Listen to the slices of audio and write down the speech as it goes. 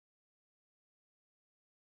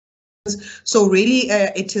So really,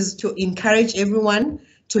 it is to encourage everyone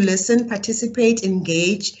to listen, participate,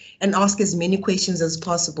 engage, and ask as many questions as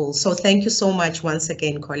possible. So thank you so much once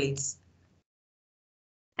again, colleagues.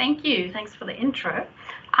 Thank you. Thanks for the intro.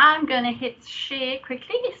 I'm going to hit share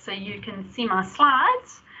quickly so you can see my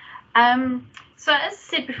slides. So as I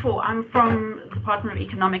said before, I'm from the Department of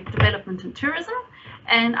Economic Development and Tourism,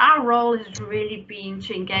 and our role has really been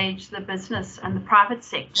to engage the business and the private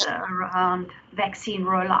sector around vaccine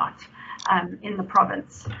rollout in the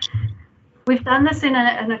province. We've done this in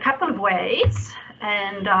a couple of ways,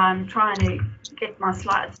 and I'm trying to get my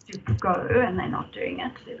slides to go, and they're not doing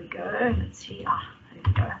it. There we go. Let's see. There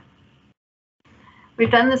we go. We've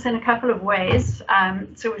done this in a couple of ways.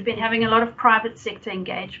 So we've been having a lot of private sector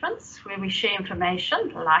engagements where we share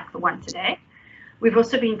information, like the one today. We've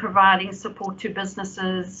also been providing support to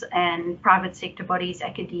businesses and private sector bodies,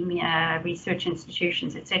 academia, research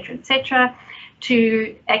institutions, etc.,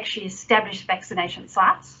 to actually establish vaccination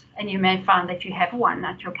sites. And you may find that you have one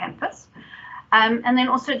at your campus. And then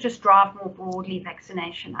also just drive more broadly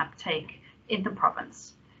vaccination uptake in the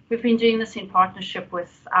province. We've been doing this in partnership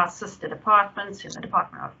with our sister departments in the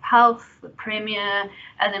Department of Health, the Premier,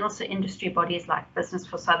 and then also industry bodies like Business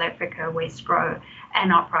for South Africa, Westgrow,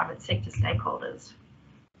 and our private sector stakeholders.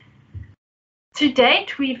 To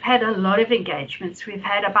date, we've had a lot of engagements. We've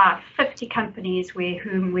had about 50 companies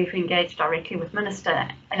whom we've engaged directly with Minister,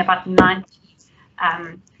 and about 90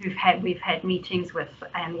 we've had meetings with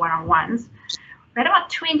and one-on-ones. We had about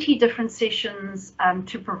 20 different sessions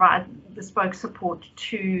to provide bespoke support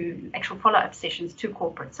to actual follow-up sessions to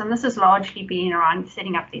corporates. And this has largely been around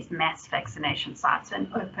setting up these mass vaccination sites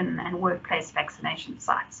and open and workplace vaccination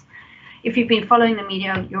sites. If you've been following the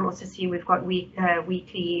media, you'll also see we've got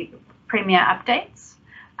weekly Premier updates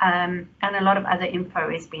and a lot of other info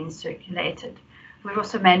is being circulated. We've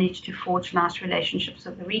also managed to forge nice relationships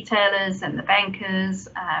with the retailers and the bankers.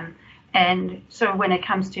 And so when it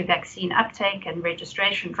comes to vaccine uptake and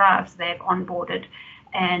registration drives, they've onboarded,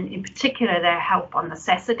 and in particular their help on the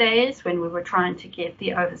Saturdays when we were trying to get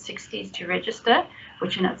the over 60s to register,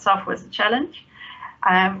 which in itself was a challenge.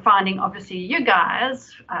 Finding obviously you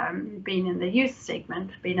guys, being in the youth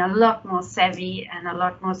segment, being a lot more savvy and a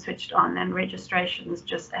lot more switched on, and registrations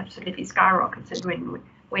just absolutely skyrocketed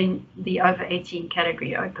when the over 18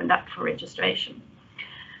 category opened up for registration.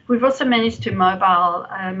 We've also managed to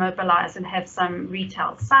mobilize and have some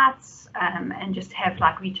retail sites and just have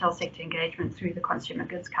like retail sector engagement through the Consumer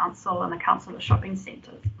Goods Council and the Council of Shopping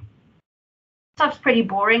Centres. Stuff's pretty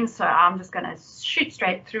boring, so I'm just going to shoot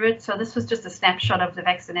straight through it. So this was just a snapshot of the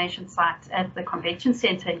vaccination site at the Convention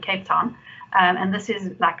Centre in Cape Town. And this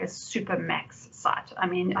is like a super max site. I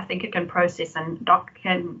mean, I think it can process, and Doc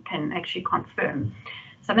can actually confirm,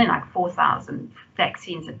 something like 4,000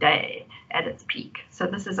 vaccines a day at its peak. So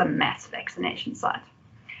this is a mass vaccination site.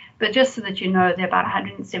 But just so that you know, there are about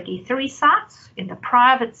 173 sites in the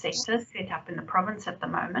private sector set up in the province at the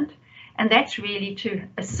moment. And that's really to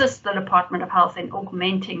assist the Department of Health in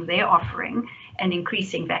augmenting their offering and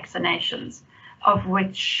increasing vaccinations, of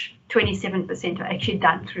which 27% are actually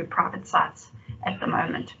done through private sites at the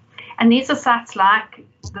moment. And these are sites like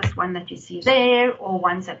this one that you see there, or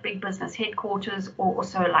ones at big business headquarters, or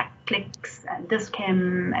also like Clicks and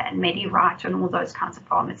Dischem and MediRite and all those kinds of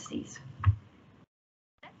pharmacies.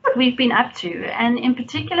 That's what we've been up to, and in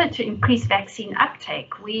particular to increase vaccine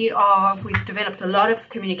uptake, we've developed a lot of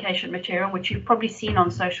communication material, which you've probably seen on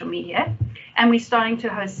social media, and we're starting to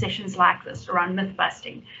host sessions like this around myth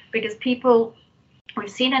busting, because we've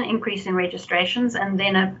seen an increase in registrations and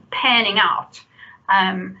then a panning out.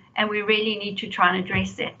 And we really need to try and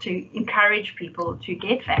address that to encourage people to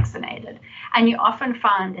get vaccinated. And you often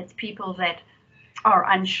find it's people that are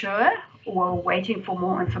unsure or waiting for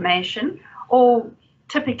more information, or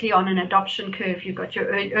typically on an adoption curve, you've got your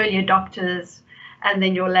early adopters and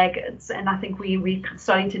then your laggards. And I think we're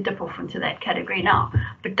starting to dip off into that category now.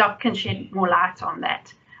 But Doc can shed more light on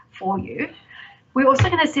that for you. We're also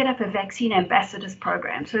going to set up a vaccine ambassadors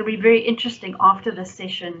program. So it'll be very interesting after this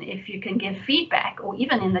session if you can give feedback, or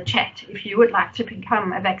even in the chat, if you would like to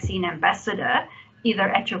become a vaccine ambassador, either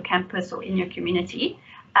at your campus or in your community.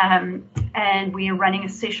 And we are running a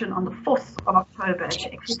session on the 4th of October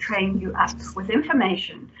to actually train you up with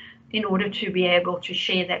information in order to be able to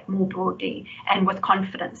share that more broadly and with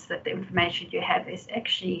confidence that the information you have is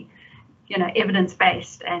actually,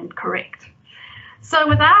 evidence-based and correct. So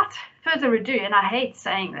without further ado, and I hate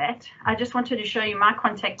saying that, I just wanted to show you my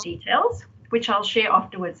contact details, which I'll share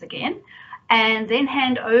afterwards again, and then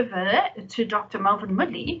hand over to Dr. Melvin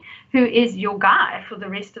Moodley, who is your guy for the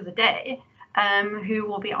rest of the day, who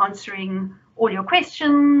will be answering all your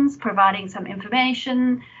questions, providing some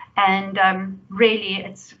information, and really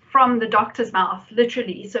it's from the doctor's mouth,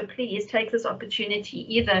 literally. So please take this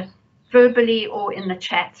opportunity, either verbally or in the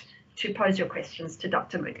chat, to pose your questions to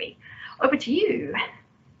Dr. Moodley. Over to you.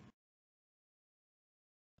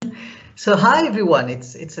 So hi everyone,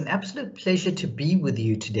 it's an absolute pleasure to be with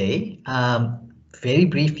you today. Very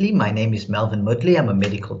briefly, my name is Melvin Moodley. I'm a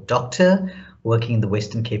medical doctor working in the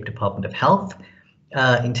Western Cape Department of Health.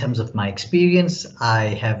 In terms of my experience, I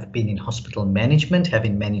have been in hospital management,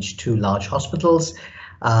 having managed 2 large hospitals.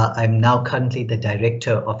 I'm now currently the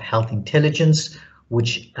Director of Health Intelligence,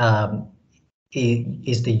 which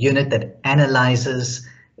is the unit that analyzes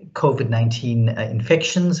COVID-19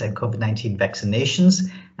 infections and COVID-19 vaccinations.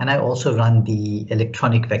 And I also run the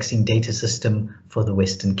electronic vaccine data system for the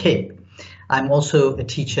Western Cape. I'm also a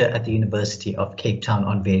teacher at the University of Cape Town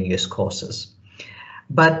on various courses.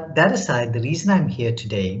 But that aside, the reason I'm here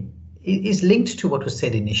today is linked to what was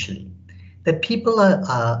said initially, that people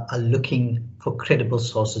are looking for credible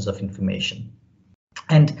sources of information.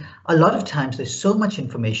 And a lot of times there's so much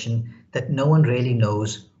information that no one really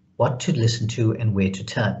knows what to listen to and where to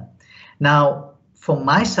turn. Now, for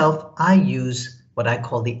myself, I use what I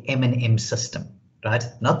call the M&M system, right?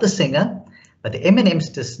 Not the singer, but the M&M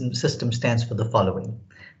system stands for the following.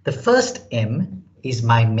 The first M is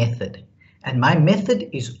my method, and my method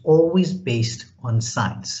is always based on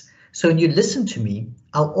science. So when you listen to me,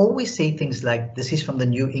 I'll always say things like, this is from the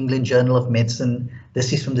New England Journal of Medicine,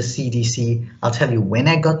 this is from the CDC. I'll tell you when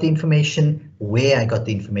I got the information, where I got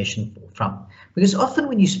the information from. Because often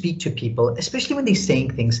when you speak to people, especially when they're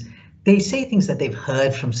saying things, they say things that they've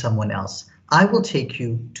heard from someone else. I will take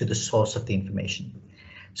you to the source of the information.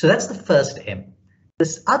 So that's the first M.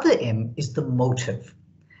 This other M is the motive.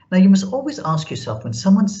 Now you must always ask yourself, when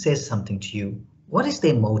someone says something to you, what is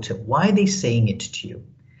their motive? Why are they saying it to you?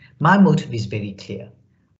 My motive is very clear.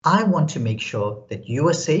 I want to make sure that you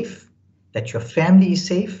are safe, that your family is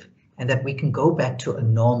safe, and that we can go back to a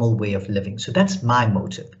normal way of living. So that's my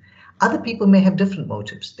motive. Other people may have different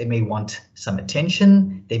motives. They may want some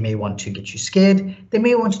attention. They may want to get you scared. They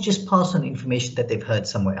may want to just pass on information that they've heard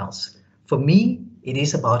somewhere else. For me, it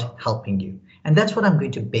is about helping you. And that's what I'm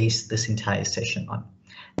going to base this entire session on.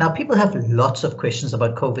 Now, people have lots of questions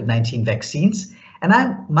about COVID-19 vaccines, and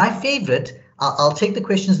my favorite, I'll take the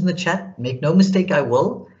questions in the chat, make no mistake, I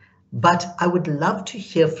will, but I would love to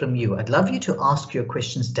hear from you. I'd love you to ask your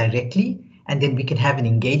questions directly, and then we can have an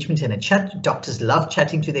engagement and a chat. Doctors love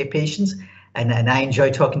chatting to their patients, and I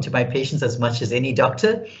enjoy talking to my patients as much as any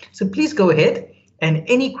doctor. So please go ahead, and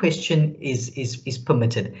any question is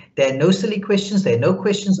permitted. There are no silly questions, there are no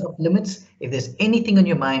questions of limits. If there's anything on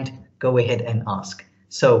your mind, go ahead and ask.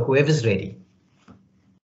 So whoever's ready.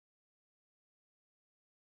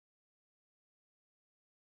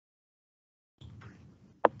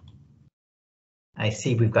 I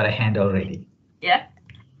see we've got a hand already. Yeah.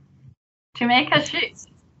 To make us shoot.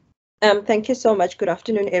 Thank you so much. Good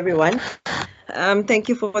afternoon, everyone. Thank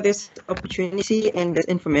you for this opportunity and this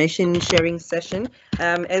information sharing session.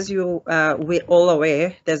 As we're all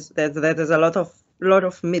aware, there's a lot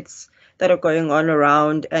of myths that are going on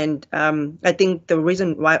around, and I think the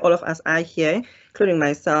reason why all of us are here, including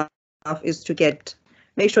myself, is to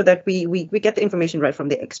make sure that we get the information right from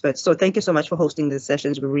the experts. So thank you so much for hosting these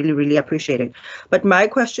sessions. We really appreciate it. But my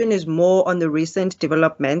question is more on the recent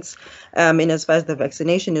developments in as far as the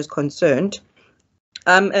vaccination is concerned.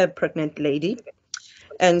 I'm a pregnant lady,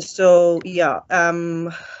 and so yeah,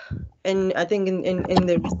 and I think in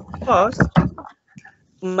the past,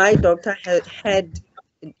 my doctor had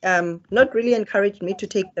not really encouraged me to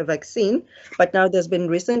take the vaccine, but now there's been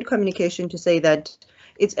recent communication to say that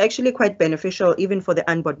it's actually quite beneficial even for the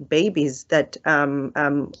unborn babies, that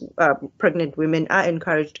pregnant women are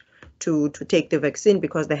encouraged to take the vaccine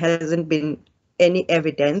because there hasn't been any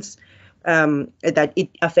evidence that it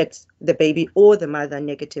affects the baby or the mother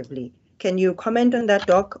negatively. Can you comment on that,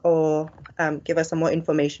 Doc, or give us some more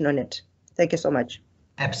information on it? Thank you so much.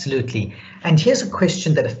 Absolutely. And here's a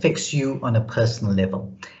question that affects you on a personal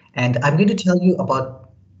level. And I'm going to tell you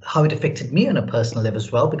about how it affected me on a personal level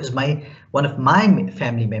as well, because one of my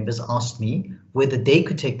family members asked me whether they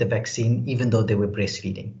could take the vaccine even though they were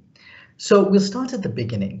breastfeeding. So we'll start at the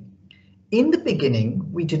beginning. In the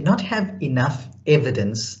beginning, we did not have enough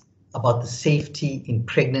evidence about the safety in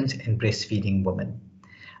pregnant and breastfeeding women.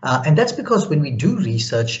 And that's because when we do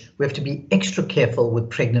research, we have to be extra careful with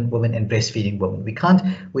pregnant women and breastfeeding women.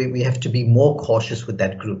 We have to be more cautious with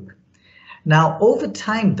that group. Now, over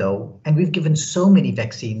time, though, and we've given so many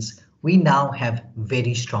vaccines, we now have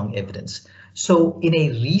very strong evidence. So in a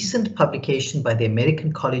recent publication by the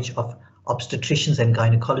American College of obstetricians and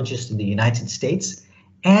gynecologists in the United States,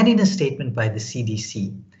 and in a statement by the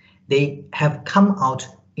CDC, they have come out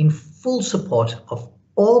in full support of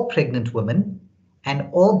all pregnant women and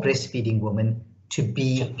all breastfeeding women to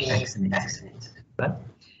be vaccinated. Right?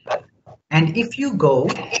 And if you go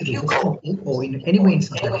to the hospital or in anywhere in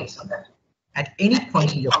South Africa, at any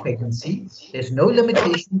point in your pregnancy, there's no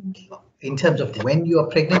limitation in terms of when you are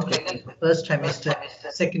pregnant, whether it's the first trimester,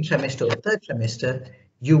 second trimester, or third trimester,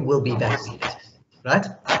 you will be vaccinated, right?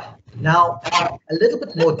 Now, a little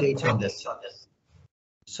bit more data on this.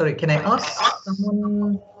 Sorry, can I ask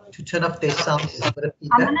someone to turn off their sound?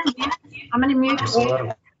 I'm going to mute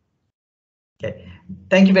all. Okay,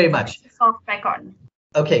 thank you very much. Back on.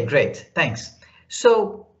 Okay, great, thanks.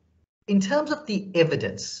 So, in terms of the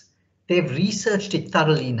evidence, they've researched it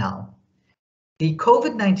thoroughly now. The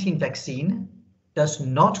COVID-19 vaccine does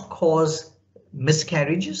not cause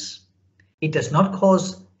miscarriages. It does not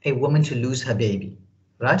cause a woman to lose her baby,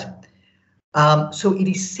 right? So it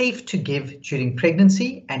is safe to give during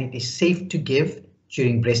pregnancy and it is safe to give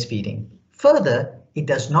during breastfeeding. Further, it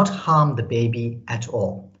does not harm the baby at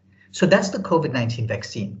all. So that's the COVID-19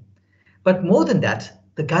 vaccine. But more than that,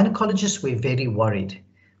 the gynecologists were very worried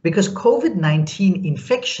because COVID-19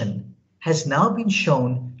 infection has now been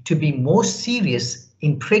shown to be more serious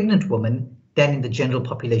in pregnant women than in the general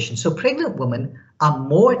population. So pregnant women are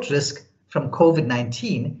more at risk from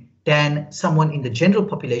COVID-19 than someone in the general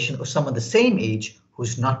population or someone the same age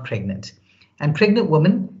who's not pregnant. And pregnant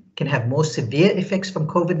women can have more severe effects from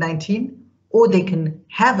COVID-19, or they can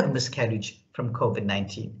have a miscarriage from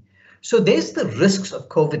COVID-19. So there's the risks of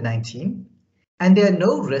COVID-19, and there are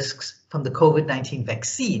no risks from the COVID-19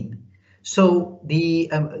 vaccine. So the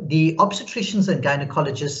obstetricians and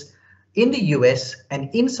gynecologists in the US and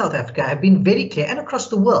in South Africa have been very clear, and across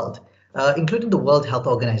the world, including the World Health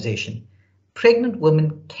Organization, pregnant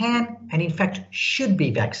women can and in fact should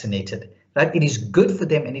be vaccinated, right? It is good for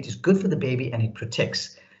them and it is good for the baby and it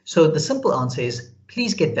protects. So the simple answer is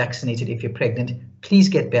please get vaccinated if you're pregnant, please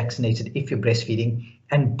get vaccinated if you're breastfeeding,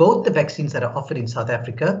 and both the vaccines that are offered in South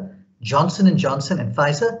Africa, Johnson & Johnson and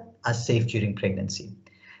Pfizer, are safe during pregnancy.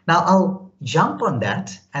 Now I'll jump on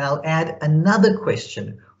that and I'll add another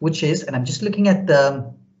question, which is, and I'm just looking at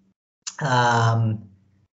the, I'm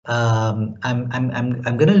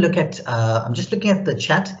going to look at, I'm just looking at the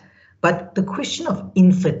chat, but the question of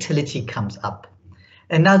infertility comes up.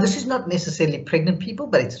 And now this is not necessarily pregnant people,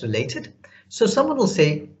 but it's related. So someone will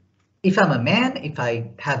say, if I'm a man, if I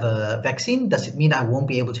have a vaccine, does it mean I won't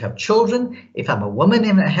be able to have children? If I'm a woman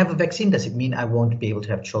and I have a vaccine, does it mean I won't be able to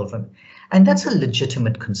have children? And that's a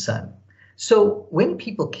legitimate concern. So when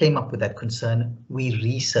people came up with that concern, we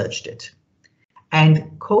researched it.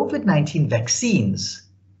 And COVID-19 vaccines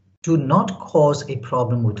do not cause a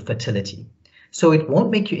problem with fertility. So it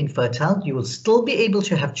won't make you infertile. You will still be able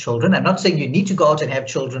to have children. I'm not saying you need to go out and have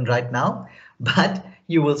children right now, but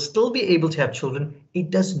you will still be able to have children.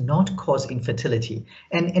 It does not cause infertility.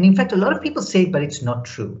 And in fact, a lot of people say, but it's not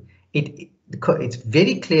true. It's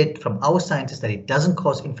very clear from our scientists that it doesn't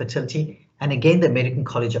cause infertility. And again, the American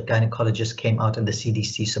College of Gynecologists came out and the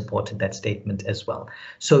CDC supported that statement as well.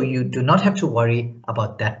 So you do not have to worry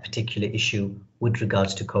about that particular issue with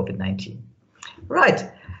regards to COVID-19. Right.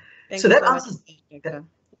 So that answers.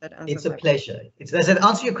 It's a pleasure. Does that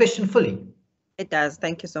answer your question fully? It does.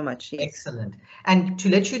 Thank you so much. Yes. Excellent. And to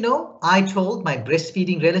let you know, I told my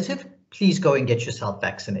breastfeeding relative, please go and get yourself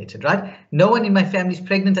vaccinated, right? No one in my family is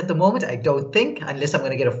pregnant at the moment, I don't think, unless I'm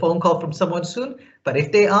going to get a phone call from someone soon. But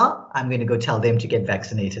if they are, I'm going to go tell them to get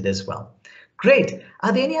vaccinated as well. Great.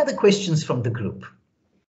 Are there any other questions from the group?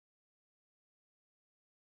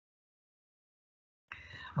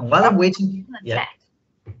 And while I'm waiting, yeah.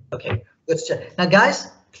 Okay, let's chat. Now,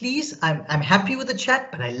 guys, please, I'm happy with the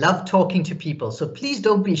chat, but I love talking to people. So please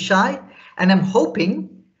don't be shy. And I'm hoping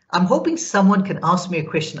someone can ask me a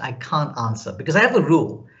question I can't answer, because I have a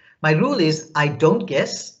rule. My rule is I don't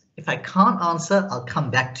guess. If I can't answer, I'll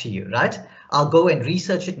come back to you, right? I'll go and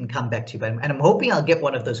research it and come back to you. And I'm hoping I'll get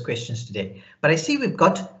one of those questions today. But I see we've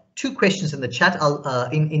got 2 questions in the chat. I'll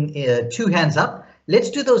 2 hands up. Let's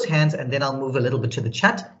do those hands and then I'll move a little bit to the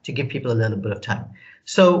chat to give people a little bit of time.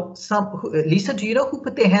 So Lisa, do you know who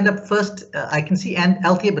put their hand up first? I can see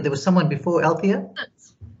Althea, but there was someone before Althea.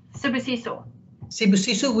 Sibusiso.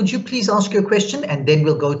 Sibusiso, would you please ask your question and then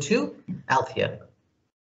we'll go to Althea.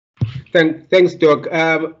 Thanks, Doc.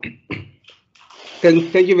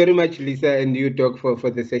 Thank you very much, Lisa, and you, Doc, for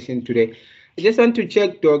the session today. I just want to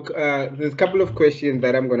check, Doc, there's a couple of questions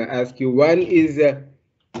that I'm going to ask you. One is,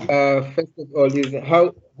 first of all, is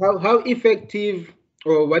how effective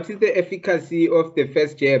or what is the efficacy of the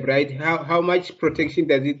first jab, right? How much protection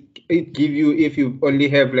does it give you if you only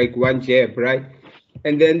have like one jab, right?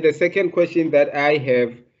 And then the second question that I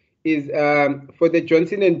have is for the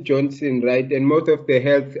Johnson & Johnson, right? And most of the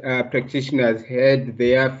health practitioners had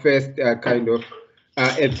their first for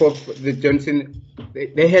the Johnson,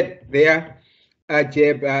 they had their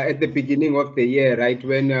jab at the beginning of the year, right?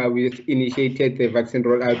 When we initiated the vaccine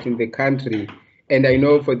rollout in the country. And I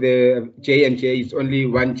know for the J&J, it's only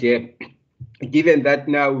one jab. Given that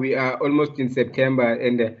now we are almost in September,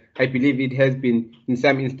 and I believe it has been, in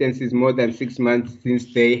some instances, more than 6 months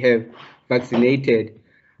since they have vaccinated.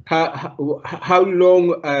 How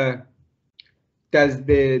long does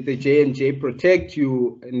the J&J protect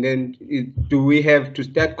you? And then do we have to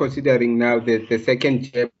start considering now the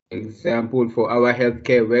second jab, for example, for our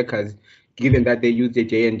healthcare workers, given that they use the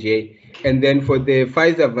J&J? And then for the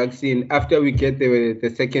Pfizer vaccine, after we get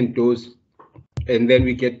the second dose, and then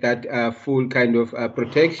we get that full kind of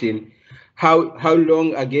protection, how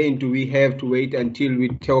long again do we have to wait until we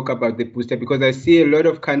talk about the booster? Because I see a lot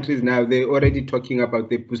of countries now, they're already talking about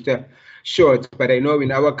the booster shots, but I know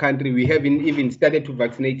in our country we haven't even started to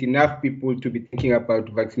vaccinate enough people to be thinking about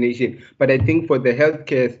vaccination. But I think for the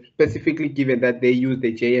healthcare, specifically given that they use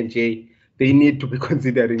the J&J, they need to be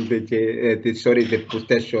considering the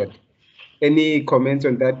booster shot. Any comments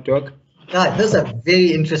on that, Doc? Those are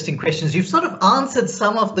very interesting questions. You've sort of answered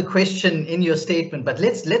some of the question in your statement, but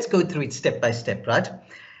let's go through it step by step, right?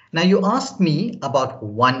 Now, you asked me about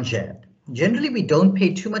one jab. Generally, we don't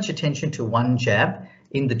pay too much attention to one jab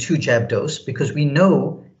in the 2 jab dose because we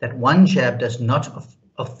know that one jab does not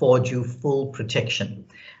afford you full protection.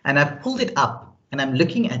 And I've pulled it up and I'm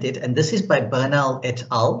looking at it, and this is by Bernal et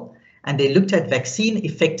al. And they looked at vaccine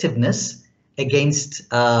effectiveness against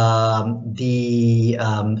from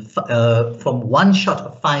one shot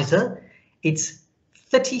of Pfizer, it's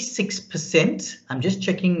 36%. I'm just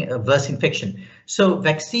checking versus infection. So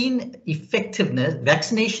vaccination effectiveness,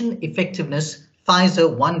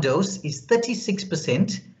 Pfizer 1 dose is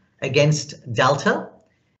 36% against Delta,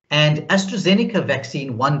 and AstraZeneca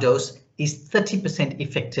vaccine 1 dose is 30%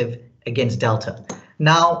 effective against Delta.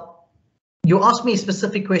 Now, you asked me a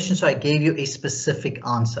specific question, so I gave you a specific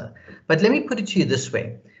answer. But let me put it to you this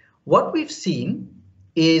way. What we've seen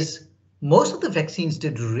is most of the vaccines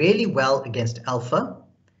did really well against alpha,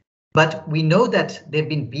 but we know that there have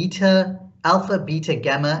been beta, alpha, beta,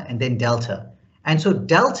 gamma, and then delta. And so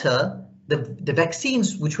delta, the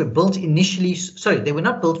vaccines which were built initially, sorry, they were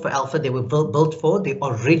not built for alpha, they were built for the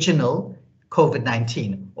original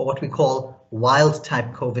COVID-19, or what we call wild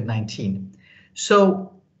type COVID-19. So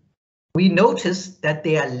we notice that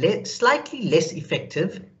they are slightly less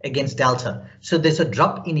effective against Delta. So there's a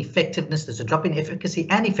drop in effectiveness, there's a drop in efficacy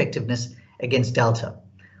and effectiveness against Delta.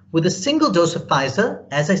 With a single dose of Pfizer,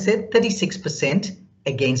 as I said, 36%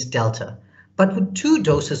 against Delta. But with 2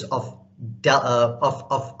 doses of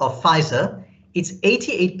Pfizer, it's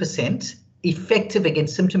 88% effective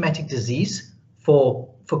against symptomatic disease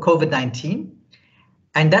for COVID-19.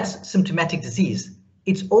 And that's symptomatic disease.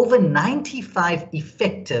 It's over 95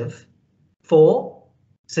 effective for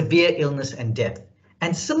severe illness and death.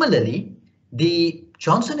 And similarly, the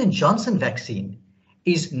Johnson & Johnson vaccine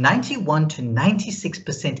is 91 to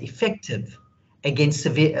 96% effective against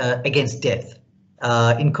against death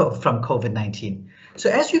from COVID-19. So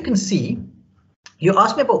as you can see, you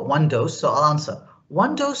asked me about 1 dose, so I'll answer.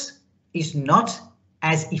 1 dose is not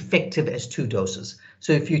as effective as 2 doses.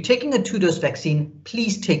 So if you're taking a 2-dose vaccine,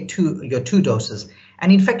 please take your 2 doses.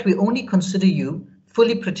 And in fact, we only consider you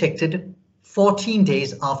fully protected 14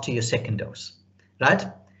 days after your 2nd dose, right?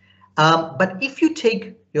 But if you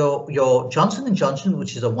take your Johnson & Johnson,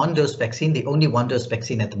 which is a 1-dose vaccine, the only 1-dose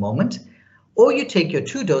vaccine at the moment, or you take your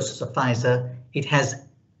 2 doses of Pfizer, it has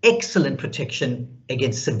excellent protection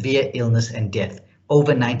against severe illness and death,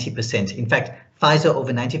 over 90%. In fact, Pfizer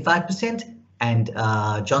over 95% and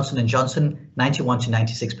Johnson & Johnson 91 to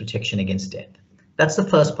 96 protection against death. That's the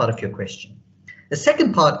first part of your question. The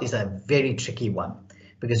second part is a very tricky one,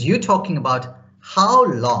 because you're talking about how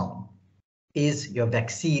long is your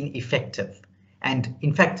vaccine effective? And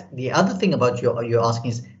in fact, the other thing about you're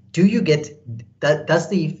asking is, do you get that? Does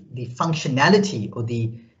the functionality or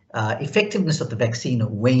the effectiveness of the vaccine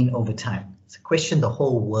wane over time? It's a question the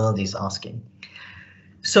whole world is asking.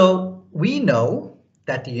 So we know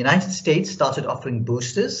that the United States started offering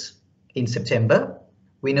boosters in September.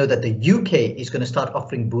 We know that the UK is going to start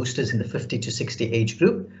offering boosters in the 50 to 60 age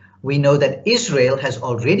group. We know that Israel has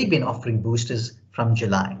already been offering boosters from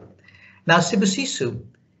July. Now, Sibusiso,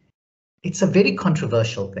 it's a very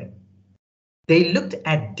controversial thing. They looked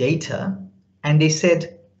at data and they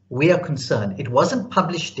said, we are concerned. It wasn't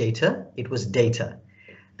published data, it was data.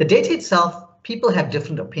 The data itself, people have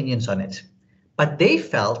different opinions on it, but they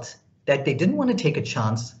felt that they didn't want to take a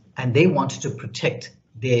chance and they wanted to protect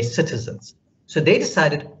their citizens. So they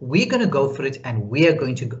decided, we're going to go for it and we are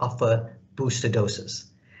going to offer booster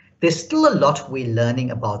doses. There's still a lot we're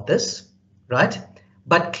learning about this, right?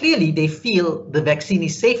 But clearly they feel the vaccine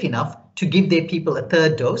is safe enough to give their people a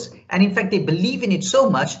third dose. And in fact, they believe in it so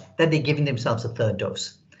much that they're giving themselves a third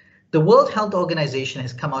dose. The World Health Organization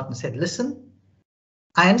has come out and said, listen,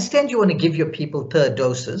 I understand you want to give your people third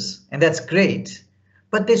doses, and that's great,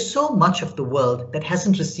 but there's so much of the world that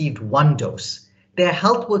hasn't received one dose. There are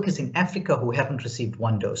health workers in Africa who haven't received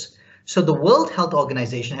one dose. So the World Health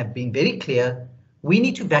Organization have been very clear, we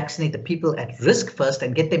need to vaccinate the people at risk first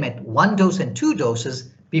and get them at 1 dose and 2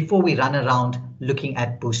 doses before we run around looking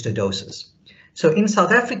at booster doses. So in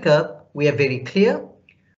South Africa, we are very clear.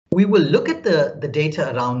 We will look at the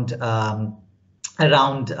data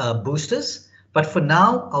around boosters. But for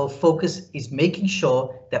now, our focus is making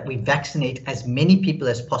sure that we vaccinate as many people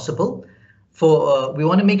as possible. We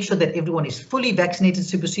want to make sure that everyone is fully vaccinated,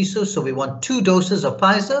 Sibusiso, so we want 2 doses of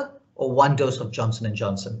Pfizer or 1 dose of Johnson &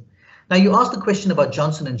 Johnson. Now, you asked the question about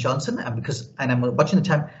Johnson & Johnson, and I'm watching the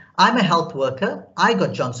time, I'm a health worker, I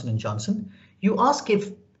got Johnson & Johnson. You ask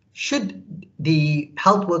if should the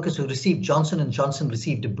health workers who received Johnson & Johnson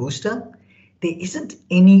received a booster? There isn't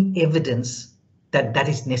any evidence that that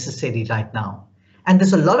is necessary right now. And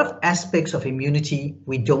there's a lot of aspects of immunity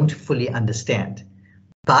we don't fully understand,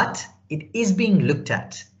 but it is being looked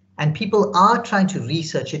at and people are trying to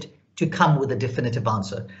research it to come with a definitive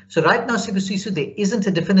answer. So right now, Sibusiso, there isn't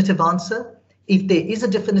a definitive answer. If there is a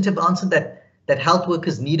definitive answer that health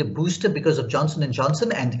workers need a booster because of Johnson &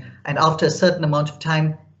 Johnson and after a certain amount of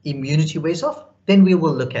time immunity wears off, then we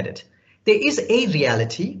will look at it. There is a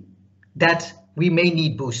reality that we may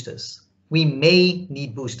need boosters. We may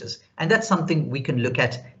need boosters, and that's something we can look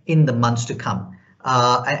at in the months to come.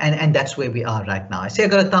 And that's where we are right now. I see I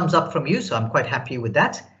got a thumbs up from you, so I'm quite happy with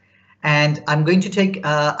that. And I'm going to take,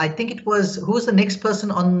 I think it was, who was the next person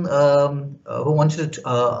on who wanted to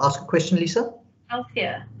ask a question, Lisa?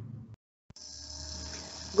 Althea.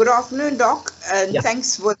 Good afternoon, Doc, and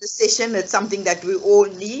thanks for the session. It's something that we all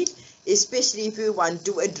need, especially if we want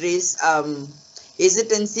to address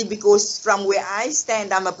hesitancy, because from where I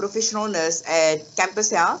stand, I'm a professional nurse at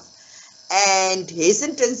Campus Health, and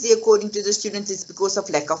hesitancy, according to the students, is because of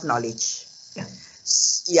lack of knowledge.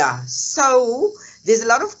 Yeah, so there's a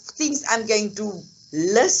lot of things I'm going to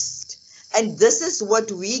list, and this is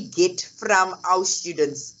what we get from our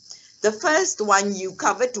students. The first one you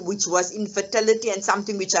covered, which was infertility, and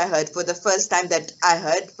something which I heard for the first time, that I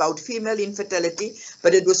heard about female infertility,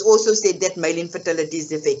 but it was also said that male infertility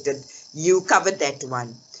is affected. You covered that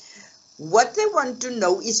one. What they want to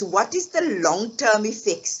know is, what is the long-term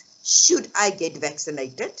effects should I get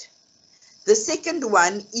vaccinated? The second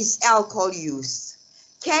one is alcohol use.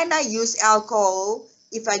 Can I use alcohol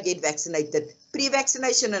if I get vaccinated?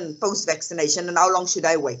 Pre-vaccination and post-vaccination, and how long should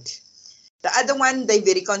I wait? The other one, they're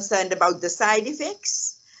very concerned about the side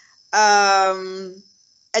effects. And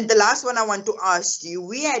the last one I want to ask you,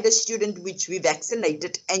 we had a student which we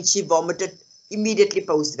vaccinated and she vomited immediately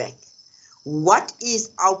post-vac. What is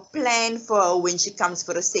our plan for her when she comes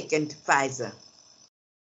for a second Pfizer?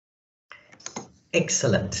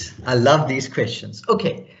 Excellent. I love these questions.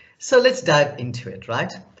 Okay, so let's dive into it,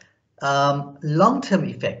 right? Long-term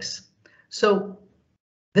effects. So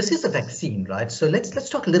this is a vaccine, right? So let's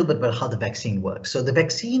talk a little bit about how the vaccine works. So the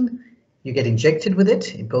vaccine, you get injected with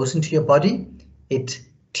it, it goes into your body, it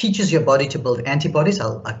teaches your body to build antibodies.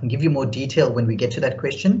 I can give you more detail when we get to that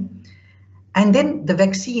question. And then the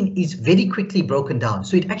vaccine is very quickly broken down.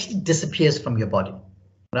 So it actually disappears from your body,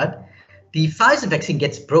 right? The Pfizer vaccine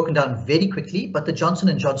gets broken down very quickly, but the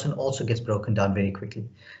Johnson & Johnson also gets broken down very quickly.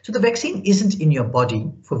 So the vaccine isn't in your body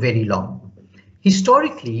for very long.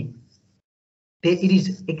 Historically, it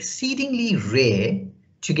is exceedingly rare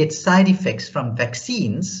to get side effects from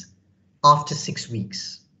vaccines after 6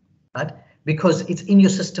 weeks, right? Because it's in your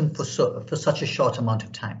system for such a short amount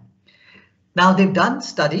of time. Now, they've done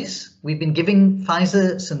studies. We've been giving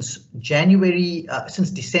Pfizer since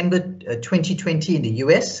December 2020 in the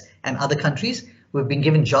US and other countries. We've been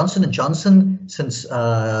giving Johnson & Johnson since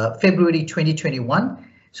February 2021.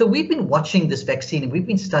 So we've been watching this vaccine and we've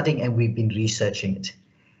been studying and we've been researching it.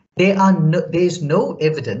 There's no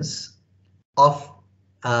evidence of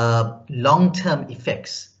long-term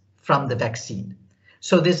effects from the vaccine.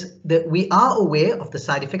 So we are aware of the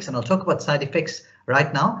side effects, and I'll talk about side effects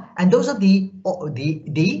right now. And those are the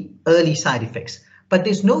early side effects. But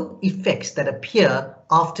there's no effects that appear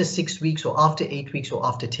after 6 weeks or after 8 weeks or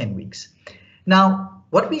after 10 weeks. Now,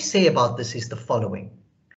 what we say about this is the following.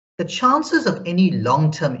 The chances of any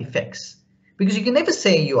long-term effects, because you can never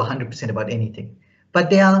say you're 100% about anything, but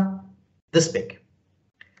they are this big.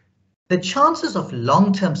 The chances of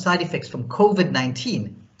long-term side effects from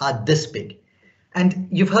COVID-19 are this big. And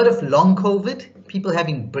you've heard of long COVID, people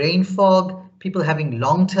having brain fog, people having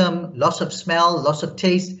long-term loss of smell, loss of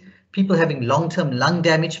taste, people having long-term lung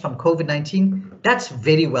damage from COVID-19. That's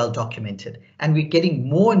very well documented. And we're getting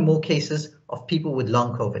more and more cases of people with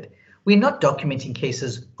long COVID. We're not documenting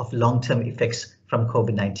cases of long-term effects from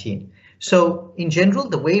COVID-19. So in general,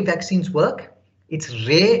 the way vaccines work, it's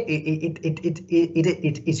rare.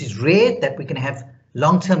 It is rare that we can have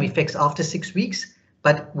long-term effects after 6 weeks,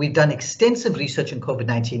 but we've done extensive research on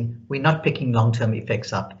COVID-19. We're not picking long-term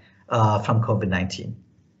effects up from COVID-19.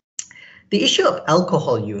 The issue of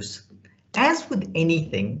alcohol use, as with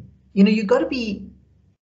anything, you've got to be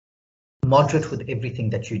moderate with everything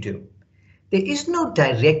that you do. There is no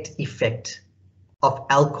direct effect of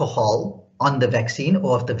alcohol on the vaccine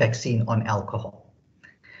or of the vaccine on alcohol.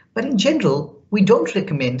 But in general, we don't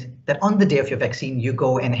recommend that on the day of your vaccine, you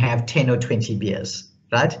go and have 10 or 20 beers,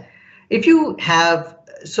 right? If you have,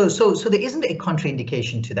 so there isn't a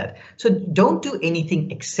contraindication to that. So don't do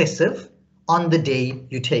anything excessive on the day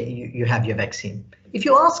you have your vaccine. If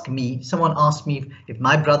you ask me, someone asked me if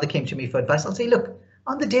my brother came to me for advice, I'll say, look,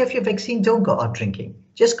 on the day of your vaccine, don't go out drinking.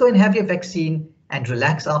 Just go and have your vaccine and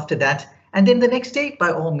relax after that. And then the next day,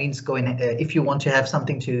 by all means, go and if you want to have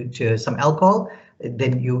something to some alcohol,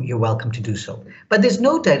 then you're welcome to do so. But there's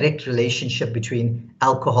no direct relationship between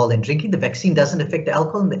alcohol and drinking. The vaccine doesn't affect the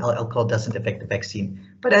alcohol and the alcohol doesn't affect the vaccine.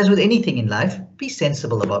 But as with anything in life, be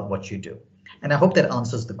sensible about what you do. And I hope that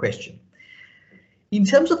answers the question. In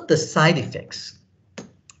terms of the side effects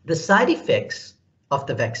of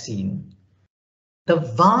the vaccine, the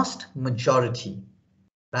vast majority,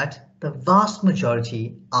 right? The vast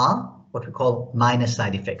majority are what we call minor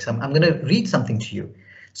side effects. I'm going to read something to you.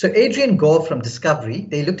 So Adrian Gore from Discovery,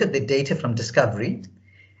 they looked at the data from Discovery,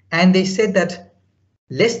 and they said that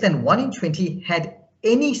less than 1 in 20 had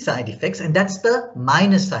any side effects, and that's the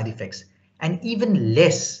minor side effects, and even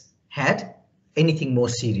less had anything more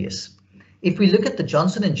serious. If we look at the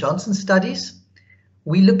Johnson & Johnson studies,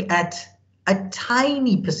 we look at a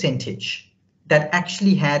tiny percentage that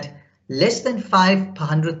actually had less than 5 per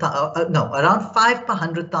 100,000, around 5 per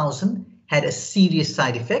 100,000 had a serious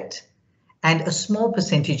side effect, and a small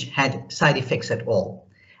percentage had side effects at all.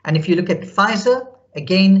 And if you look at Pfizer,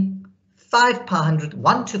 again,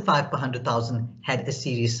 1 to 5 per 100,000 had a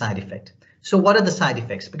serious side effect. So what are the side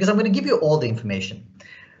effects? Because I'm going to give you all the information.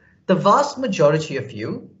 The vast majority of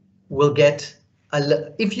you will get,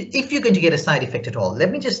 if you're going to get a side effect at all, let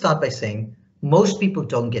me just start by saying most people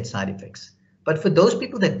don't get side effects. But for those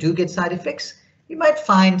people that do get side effects, you might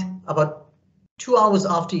find about 2 hours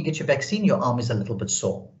after you get your vaccine, your arm is a little bit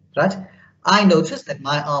sore, right? I noticed that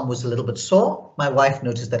my arm was a little bit sore. My wife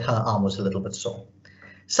noticed that her arm was a little bit sore.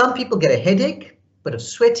 Some people get a headache, bit of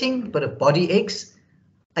sweating, bit of body aches,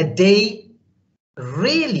 a day,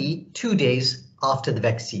 really 2 days after the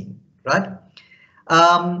vaccine, right?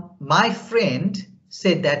 My friend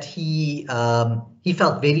said that he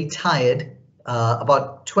felt very tired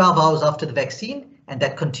about 12 hours after the vaccine, and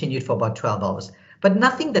that continued for about 12 hours. But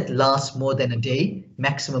nothing that lasts more than a day,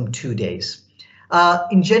 maximum 2 days.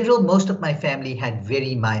 In general, most of my family had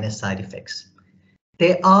very minor side effects.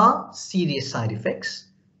 There are serious side effects,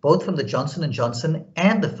 both from the Johnson & Johnson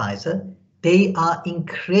and the Pfizer. They are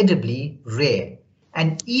incredibly rare.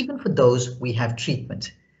 And even for those, we have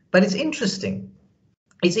treatment. But it's interesting.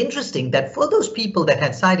 It's interesting that for those people that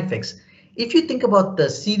had side effects, if you think about the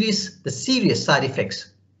serious side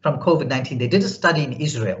effects from COVID-19, they did a study in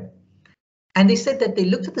Israel. And they said that they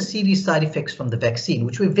looked at the serious side effects from the vaccine,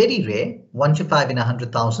 which were very rare, 1 to 5 in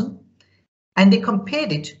 100,000, and they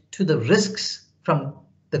compared it to the risks from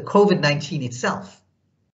the COVID-19 itself.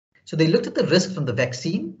 So they looked at the risk from the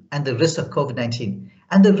vaccine and the risk of COVID-19,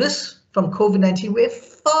 and the risks from COVID-19 were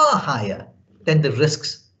far higher than the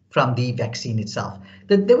risks from the vaccine itself.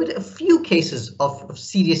 There were a few cases of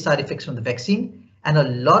serious side effects from the vaccine, and a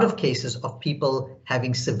lot of cases of people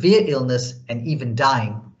having severe illness and even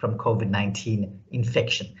dying from COVID-19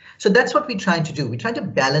 infection. So that's what we're trying to do. We're trying to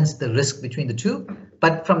balance the risk between the two,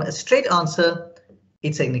 but from a straight answer,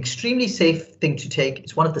 it's an extremely safe thing to take.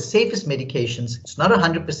 It's one of the safest medications. It's not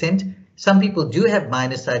 100%. Some people do have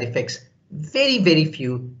minor side effects. Very, very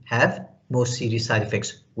few have more serious side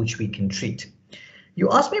effects, which we can treat. You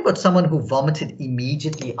asked me about someone who vomited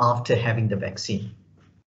immediately after having the vaccine.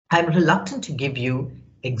 I'm reluctant to give you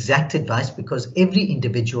exact advice because every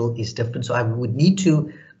individual is different. So I would need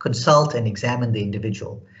to consult and examine the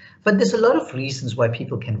individual. But there's a lot of reasons why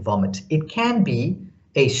people can vomit. It can be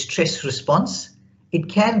a stress response. It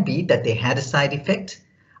can be that they had a side effect.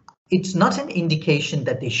 It's not an indication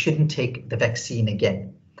that they shouldn't take the vaccine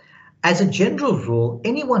again. As a general rule,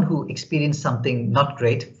 anyone who experienced something not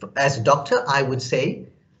great, as a doctor, I would say,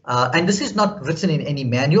 and this is not written in any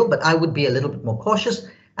manual, but I would be a little bit more cautious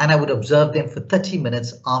and I would observe them for 30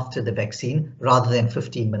 minutes after the vaccine rather than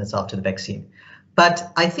 15 minutes after the vaccine.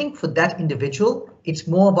 But I think for that individual, it's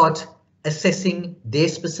more about assessing their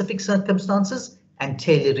specific circumstances and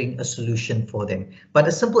tailoring a solution for them. But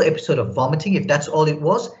a simple episode of vomiting, if that's all it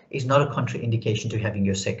was, is not a contraindication to having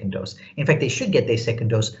your second dose. In fact, they should get their second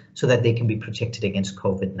dose so that they can be protected against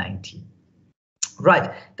COVID-19.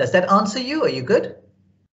 Right, does that answer you? Are you good?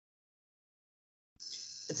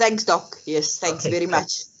 Thanks, Doc. Yes, thanks very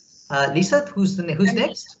much. Lisa, who's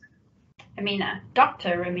next? Amina,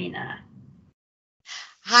 Dr. Amina.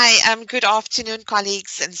 Hi, good afternoon,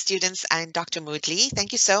 colleagues and students and Dr. Moodley.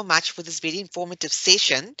 Thank you so much for this very informative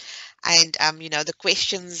session. And, you know, the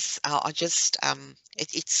questions are just,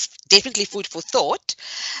 it's definitely food for thought.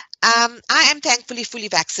 I am thankfully fully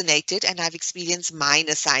vaccinated and I've experienced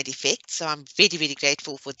minor side effects, so I'm very, very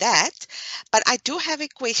grateful for that. But I do have a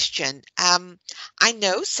question. I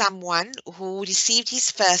know someone who received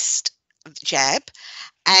his first jab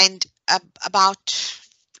and about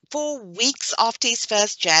 4 weeks after his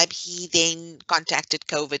first jab, he then contacted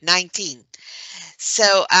COVID-19.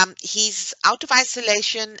 So he's out of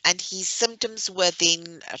isolation and his symptoms were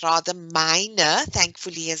then rather minor,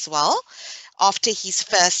 thankfully as well, after his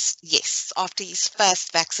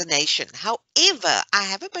first vaccination. However, I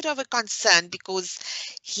have a bit of a concern because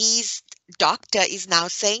his doctor is now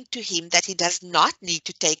saying to him that he does not need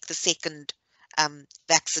to take the second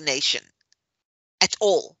vaccination at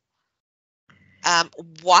all.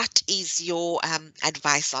 What is your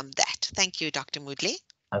advice on that? Thank you, Dr. Moodley.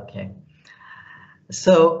 Okay.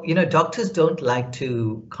 So, you know, doctors don't like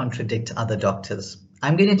to contradict other doctors.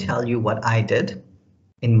 I'm going to tell you what I did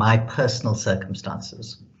in my personal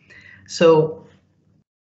circumstances. So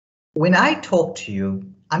when I talk to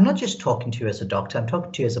you, I'm not just talking to you as a doctor, I'm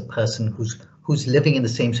talking to you as a person who's living in the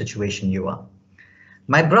same situation you are.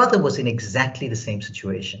 My brother was in exactly the same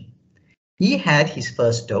situation. He had his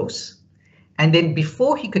first dose. And then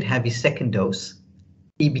before he could have his second dose,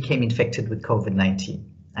 he became infected with COVID-19.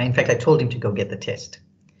 In fact, I told him to go get the test.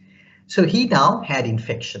 So he now had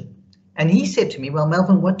infection. And he said to me, well,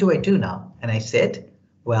 Melvin, what do I do now? And I said,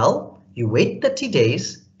 well, you wait 30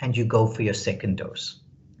 days and you go for your second dose,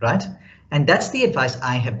 right? And that's the advice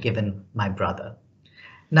I have given my brother.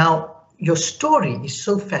 Now, your story is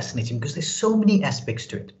so fascinating because there's so many aspects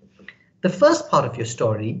to it. The first part of your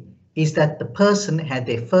story is that the person had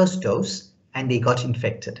their first dose and they got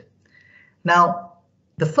infected. Now,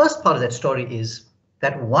 the first part of that story is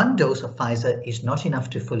that one dose of Pfizer is not enough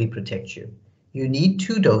to fully protect you. You need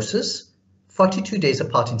 2 doses, 42 days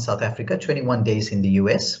apart in South Africa, 21 days in the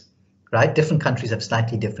US, right? Different countries have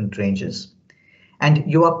slightly different ranges.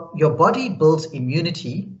 And your body builds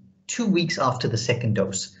immunity 2 weeks after the second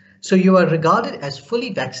dose. So you are regarded as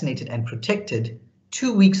fully vaccinated and protected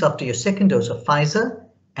 2 weeks after your second dose of Pfizer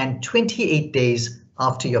and 28 days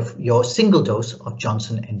after your single dose of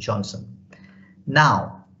Johnson & Johnson.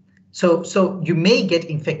 Now, so you may get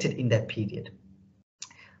infected in that period.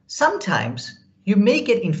 Sometimes you may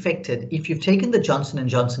get infected if you've taken the Johnson &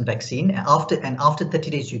 Johnson vaccine and after 30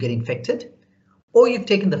 days you get infected, or you've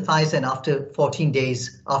taken the Pfizer and after 14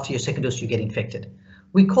 days after your second dose you get infected.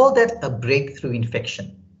 We call that a breakthrough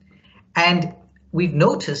infection. And we've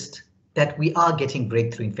noticed that we are getting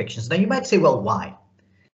breakthrough infections. Now you might say, well, why?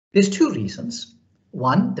 There's 2 reasons.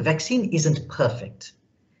 One, the vaccine isn't perfect,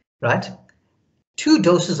 right? 2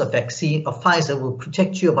 doses of vaccine of Pfizer will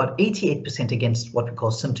protect you about 88% against what we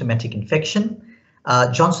call symptomatic infection.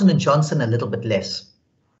 Johnson & Johnson a little bit less.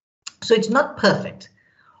 So it's not perfect.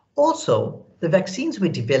 Also, the vaccines were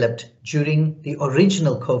developed during the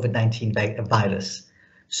original COVID-19 virus.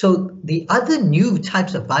 So the other new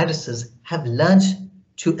types of viruses have learned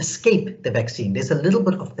to escape the vaccine. There's a little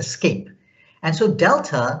bit of escape. And so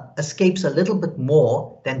Delta escapes a little bit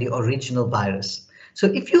more than the original virus. So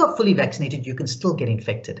if you are fully vaccinated, you can still get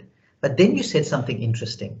infected. But then you said something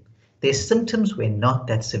interesting. Their symptoms were not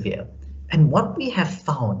that severe. And what we have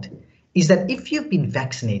found is that if you've been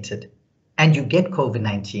vaccinated and you get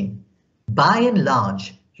COVID-19, by and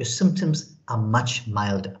large, your symptoms are much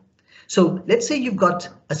milder. So let's say you've got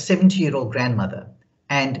a 70-year-old grandmother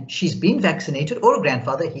and she's been vaccinated, or a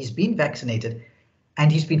grandfather, he's been vaccinated,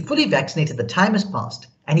 and he's been fully vaccinated, the time has passed,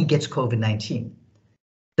 and he gets COVID-19.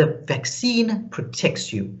 The vaccine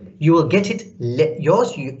protects you. You will get it,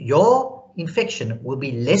 your infection will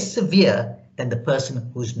be less severe than the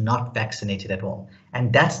person who's not vaccinated at all.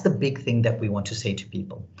 And that's the big thing that we want to say to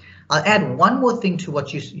people. I'll add one more thing to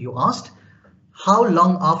what you asked. How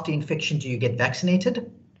long after infection do you get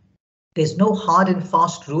vaccinated? There's no hard and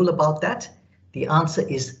fast rule about that. The answer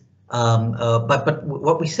is, but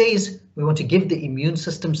what we say is we want to give the immune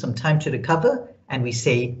system some time to recover, and we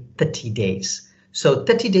say 30 days. So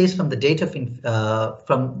 30 days from the date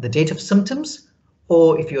of symptoms,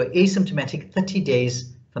 or if you're asymptomatic, 30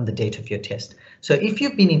 days from the date of your test. So if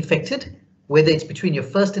you've been infected, whether it's between your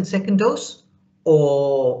first and second dose,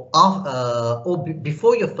 or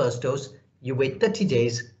before your first dose, you wait 30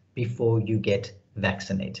 days before you get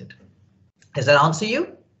vaccinated. Does that answer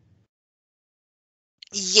you?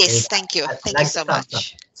 Yes, thank you. Thank you so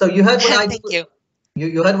much. So you heard what I thank you.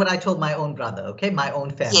 You heard what I told my own brother, okay? My own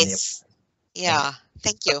family. Yes. Yeah.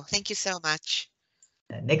 Thank you. Thank you so much.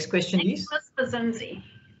 Next question, please.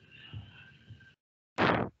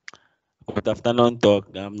 Good afternoon, Doc.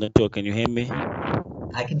 I'm not sure. Can you hear me?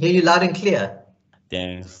 I can hear you loud and clear.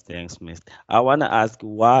 Thanks, Miss. I want to ask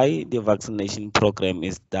why the vaccination program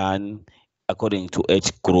is done according to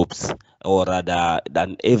age groups, or rather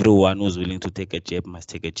than everyone who's willing to take a jab must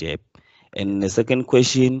take a jab. And the second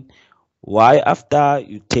question, why after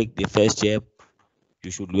you take the first jab,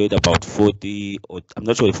 you should wait about 40 or I'm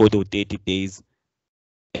not sure 40 or 30 days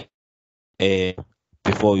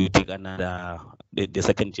before you take the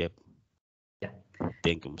second jab? Yeah.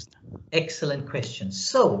 Thank you, Mr. Excellent question.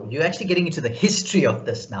 So you're actually getting into the history of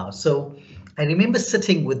this now. So I remember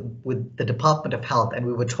sitting with the Department of Health and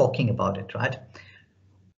we were talking about it, right?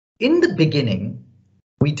 In the beginning,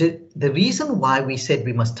 the reason why we said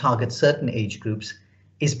we must target certain age groups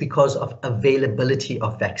is because of availability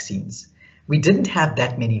of vaccines. We didn't have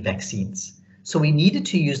that many vaccines. So we needed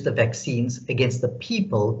to use the vaccines against the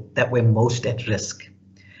people that were most at risk.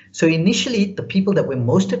 So initially, the people that were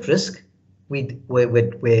most at risk were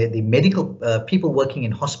the medical people working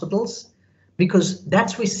in hospitals, because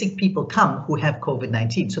that's where sick people come who have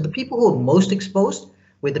COVID-19. So the people who were most exposed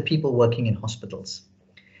were the people working in hospitals.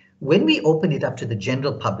 When we opened it up to the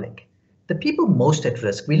general public, the people most at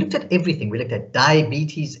risk, we looked at everything. We looked at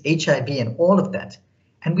diabetes, HIV, and all of that.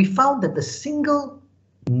 And we found that the single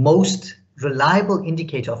most reliable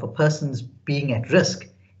indicator of a person's being at risk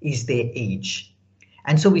is their age.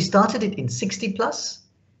 And so we started it in 60 plus,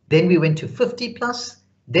 then we went to 50 plus,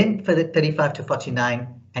 then for the 35 to 49,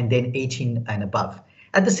 and then 18 and above.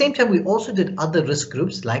 At the same time, we also did other risk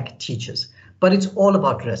groups like teachers, but it's all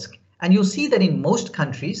about risk. And you'll see that in most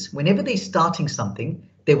countries, whenever they're starting something,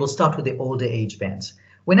 they will start with the older age bands.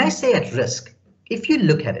 When I say at risk, if you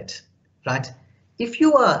look at it, right, if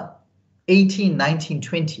you are 18, 19,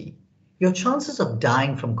 20, your chances of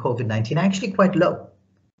dying from COVID-19 are actually quite low.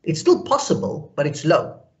 It's still possible, but it's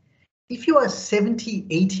low. If you are 70,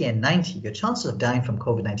 80, and 90, your chances of dying from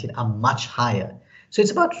COVID-19 are much higher. So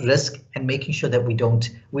it's about risk and making sure that we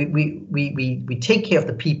take care of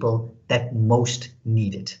the people that most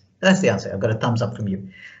need it. That's the answer. I've got a thumbs up from you.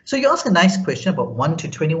 So you ask a nice question about 1 to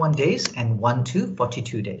 21 days and 1 to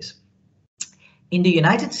 42 days. In the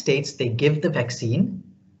United States, they give the vaccine,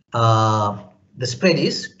 the spread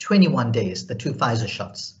is 21 days, the 2 Pfizer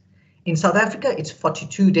shots. In South Africa, it's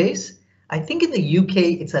 42 days. I think in the UK,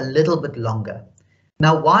 it's a little bit longer.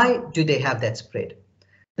 Now, why do they have that spread?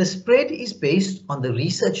 The spread is based on the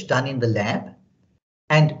research done in the lab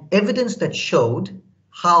and evidence that showed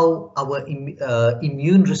how our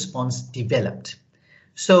immune response developed.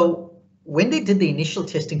 So when they did the initial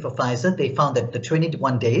testing for Pfizer, they found that the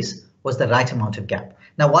 21 days was the right amount of gap.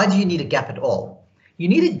 Now, why do you need a gap at all? You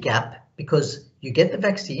need a gap because you get the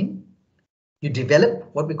vaccine, you develop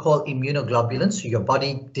what we call immunoglobulins, so your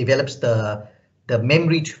body develops the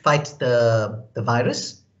memory to fight the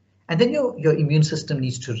virus, and then your immune system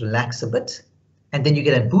needs to relax a bit, and then you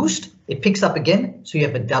get a boost, it picks up again, so you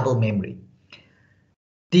have a double memory.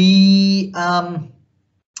 The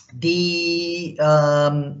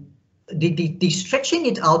stretching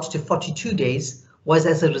it out to 42 days was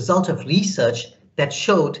as a result of research that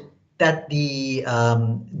showed that the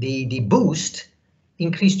boost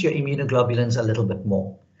increased your immunoglobulins a little bit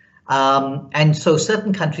more. And so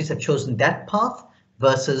certain countries have chosen that path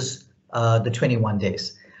versus the 21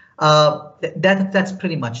 days. That's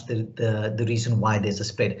pretty much the reason why there's a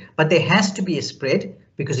spread. But there has to be a spread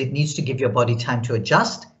because it needs to give your body time to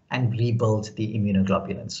adjust and rebuild the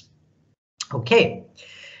immunoglobulins. Okay,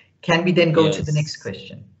 can we then go to the next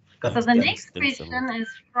question? So the next question is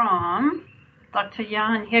from Dr.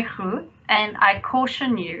 Jan Hekru, and I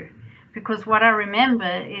caution you because what I remember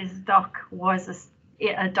is Doc was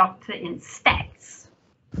a doctor in stats,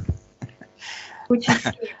 which is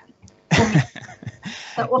scary for me.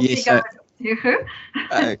 So off Yes, you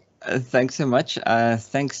go. thanks so much.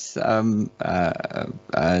 Thanks, Dr.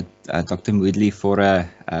 Moodley, for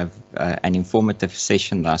an informative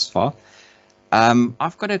session thus far.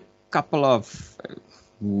 I've got a couple of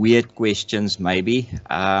weird questions, maybe.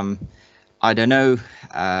 I don't know,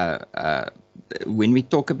 when we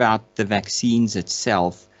talk about the vaccines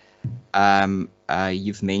itself,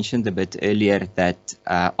 you've mentioned a bit earlier that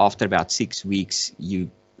after about 6 weeks, you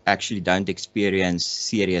actually don't experience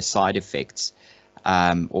serious side effects,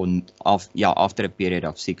 after a period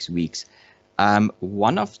of 6 weeks.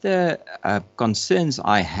 One of the concerns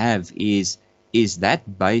I have is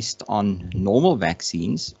that based on normal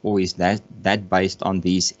vaccines, or is that based on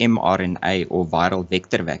these mRNA or viral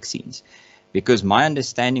vector vaccines? Because my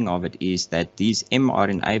understanding of it is that these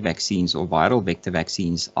mRNA vaccines or viral vector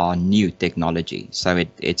vaccines are new technology. So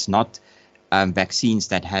it's not vaccines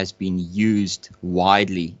that has been used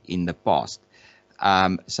widely in the past.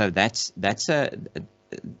 So that's a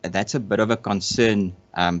bit of a concern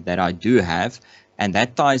that I do have, and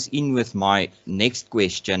that ties in with my next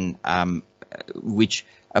question, which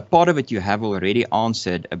a part of it you have already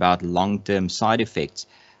answered about long-term side effects.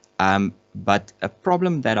 But a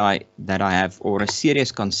problem that I have, or a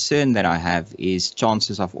serious concern that I have, is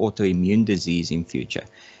chances of autoimmune disease in future,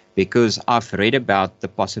 because I've read about the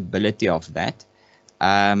possibility of that.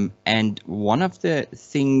 And one of the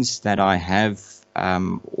things that I have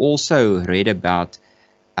also read about,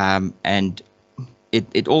 and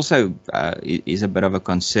it also is a bit of a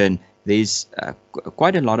concern, there's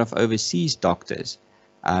quite a lot of overseas doctors,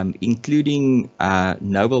 including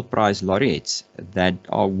Nobel Prize laureates, that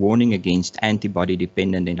are warning against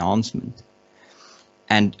antibody-dependent enhancement.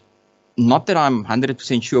 And not that I'm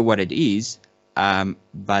 100% sure what it is,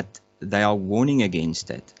 but they are warning against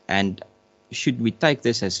it. And should we take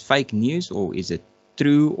this as fake news, or is it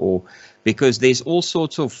true? Or because there's all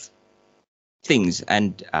sorts of things,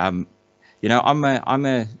 and you know, I'm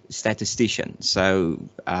a statistician, so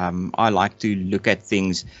I like to look at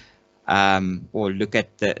things, or look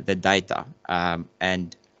at the data,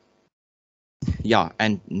 and yeah,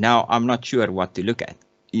 and now I'm not sure what to look at.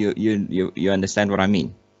 You understand what I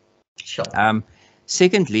mean? Sure.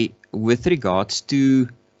 Secondly, with regards to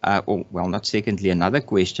not secondly, another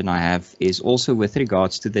question I have is also with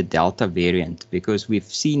regards to the Delta variant, because we've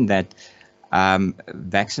seen that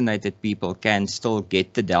vaccinated people can still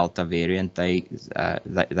get the Delta variant.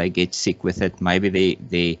 They get sick with it. Maybe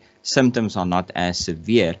their symptoms are not as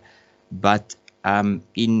severe, but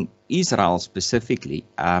in Israel specifically,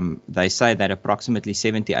 they say that approximately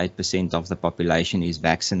 78% of the population is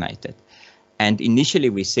vaccinated. And initially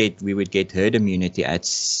we said we would get herd immunity at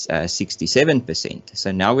 67%.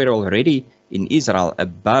 So now we're already in Israel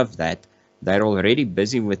above that. They're already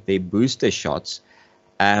busy with their booster shots.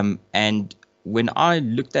 And when I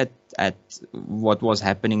looked at what was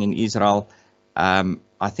happening in Israel,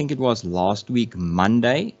 I think it was last week,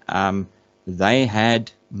 Monday, they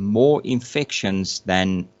had more infections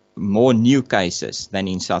more new cases than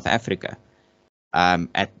in South Africa.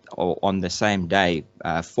 On the same day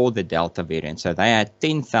for the Delta variant. So they had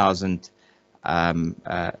 10,000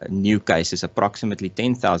 new cases, approximately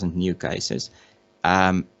 10,000 new cases,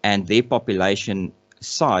 and their population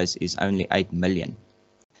size is only 8 million.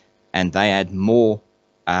 And they had more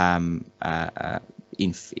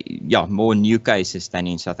more new cases than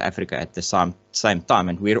in South Africa at the same time.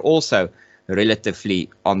 And we're also relatively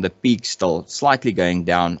on the peak, still slightly going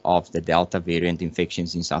down, of the Delta variant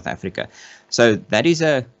infections in South Africa. So that is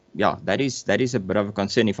a bit of a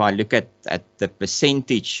concern. If I look at the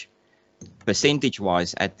percentage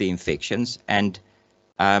wise at the infections, and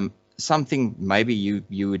something maybe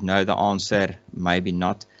you would know the answer, maybe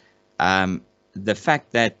not. The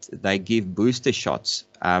fact that they give booster shots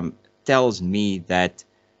tells me that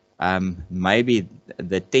maybe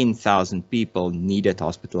the 10,000 people needed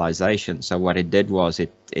hospitalization. So what it did was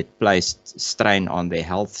it placed strain on their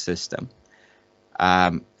health system.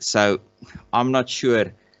 So I'm not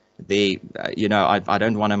sure. I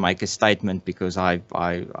don't want to make a statement because I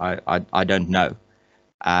don't know.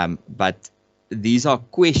 But these are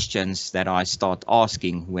questions that I start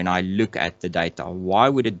asking when I look at the data. Why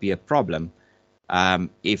would it be a problem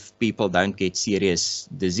if people don't get serious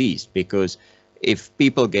disease? Because if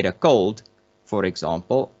people get a cold, for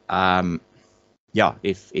example,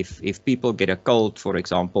 if people get a cold, for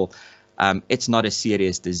example, it's not a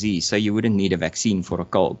serious disease, so you wouldn't need a vaccine for a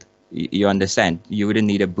cold. You understand? You wouldn't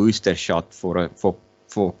need a booster shot for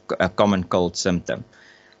a common cold symptom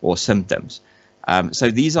or symptoms. So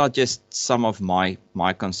these are just some of my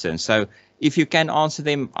concerns. So if you can answer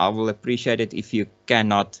them, I will appreciate it. If you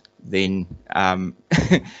cannot, then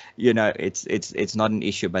you know, it's not an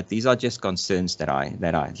issue. But these are just concerns that I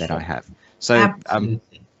have. So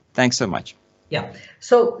thanks so much. Yeah.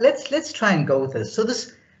 So let's try and go with this. So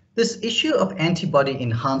this issue of antibody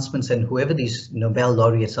enhancements, and whoever these Nobel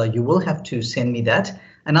laureates are, you will have to send me that,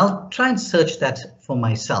 and I'll try and search that for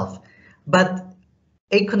myself. But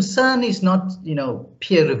a concern is not, you know,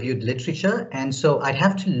 peer-reviewed literature, and so I'd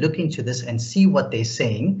have to look into this and see what they're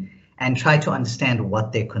saying and try to understand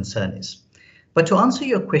what their concern is. But to answer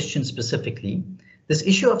your question specifically, this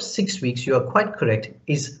issue of 6 weeks, you are quite correct,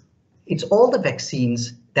 it's all the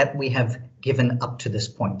vaccines that we have given up to this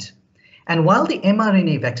point. And while the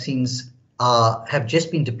mRNA vaccines have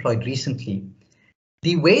just been deployed recently,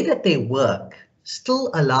 the way that they work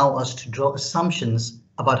still allow us to draw assumptions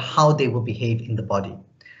about how they will behave in the body.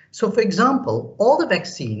 So for example, all the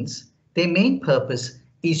vaccines, their main purpose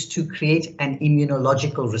is to create an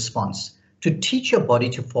immunological response, to teach your body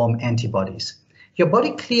to form antibodies. Your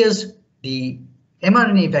body clears the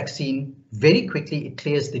mRNA vaccine very quickly. It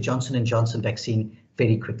clears the Johnson & Johnson vaccine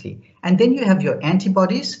very quickly. And then you have your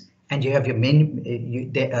antibodies, and you have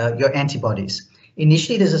your antibodies.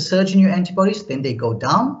 Initially, there's a surge in your antibodies, then they go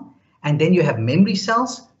down, and then you have memory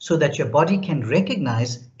cells so that your body can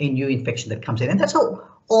recognize a new infection that comes in. And that's how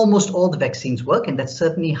almost all the vaccines work, and that's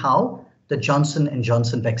certainly how the Johnson &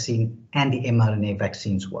 Johnson vaccine and the mRNA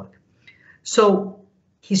vaccines work. So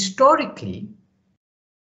historically,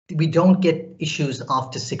 we don't get issues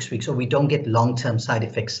after 6 weeks, or we don't get long-term side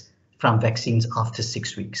effects from vaccines after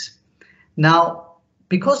 6 weeks. Now,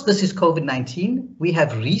 because this is COVID-19, we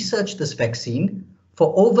have researched this vaccine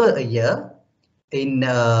for over a year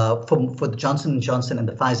for the Johnson & Johnson and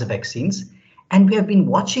the Pfizer vaccines, and we have been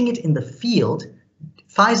watching it in the field,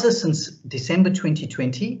 Pfizer since December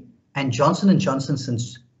 2020 and Johnson & Johnson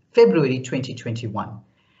since February 2021.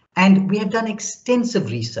 And we have done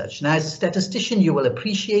extensive research. Now, as a statistician, you will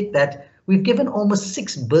appreciate that we've given almost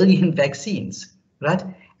 6 billion vaccines, right?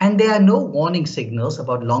 And there are no warning signals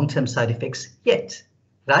about long-term side effects yet,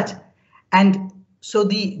 right? And so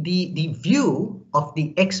the view of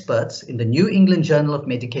the experts in the New England Journal of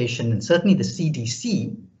Medication, and certainly the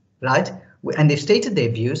CDC, right, and they've stated their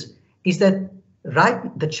views, is that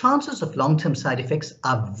the chances of long-term side effects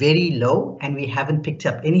are very low, and we haven't picked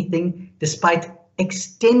up anything despite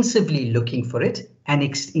extensively looking for it and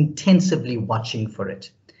intensively watching for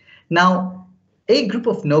it. Now, a group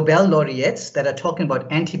of Nobel laureates that are talking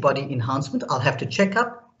about antibody enhancement, I'll have to check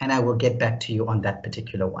up, and I will get back to you on that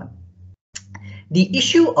particular one. The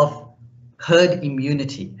issue of herd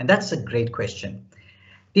immunity, and that's a great question.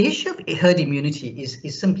 The issue of herd immunity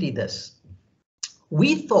is simply this.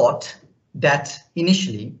 We thought that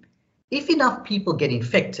initially, if enough people get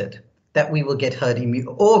infected, that we will get herd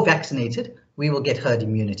immunity, or vaccinated, we will get herd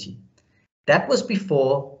immunity. That was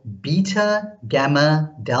before Beta,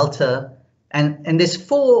 Gamma, Delta, and there's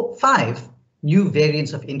 5 new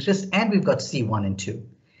variants of interest, and we've got C1 and 2.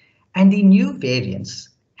 And the new variants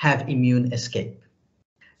have immune escape.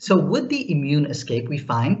 So with the immune escape, we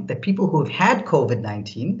find that people who have had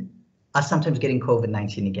COVID-19 are sometimes getting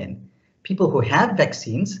COVID-19 again. People who have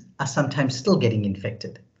vaccines are sometimes still getting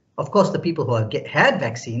infected. Of course, the people who have had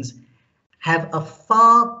vaccines have a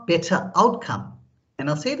far better outcome. And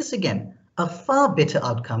I'll say this again, a far better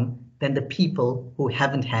outcome than the people who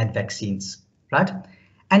haven't had vaccines, right?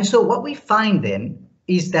 And so what we find then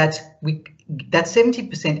is that that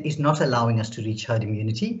 70% is not allowing us to reach herd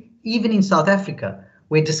immunity, even in South Africa,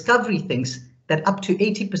 where Discovery thinks that up to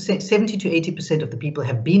 80%, 70 to 80% of the people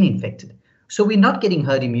have been infected. So we're not getting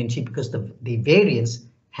herd immunity because the variants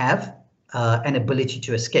have an ability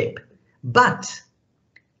to escape. But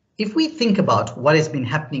if we think about what has been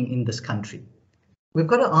happening in this country, we've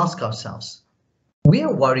got to ask ourselves, we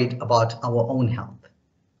are worried about our own health.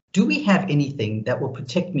 Do we have anything that will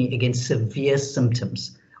protect me against severe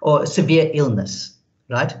symptoms or severe illness,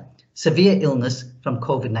 right? Severe illness from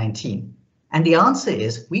COVID-19. And the answer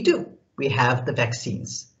is we do. We have the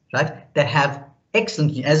vaccines, right? That have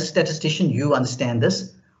excellent, as a statistician, you understand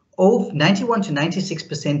this, over 91 to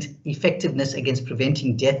 96% effectiveness against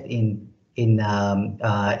preventing death in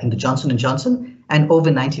the Johnson & Johnson, and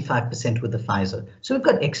over 95% with the Pfizer. So we've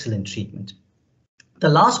got excellent treatment. The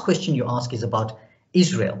last question you ask is about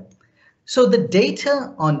Israel. So the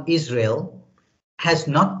data on Israel has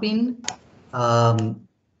not been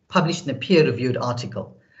published in a peer-reviewed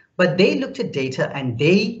article, but they looked at data and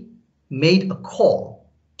they made a call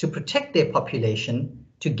to protect their population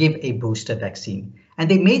to give a booster vaccine. And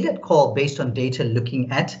they made that call based on data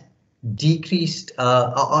looking at decreased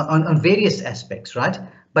on various aspects, right?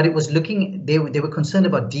 but it was looking, they were concerned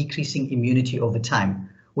about decreasing immunity over time,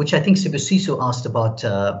 which I think Sibusiso asked about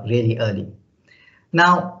really early.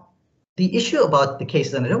 Now, the issue about the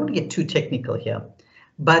cases, and I don't want to get too technical here,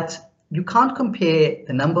 but you can't compare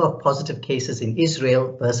the number of positive cases in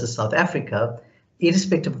Israel versus South Africa,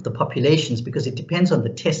 irrespective of the populations, because it depends on the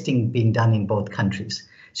testing being done in both countries.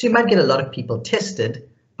 So you might get a lot of people tested,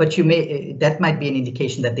 but that might be an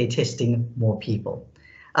indication that they're testing more people.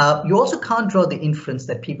 You also can't draw the inference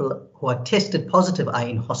that people who are tested positive are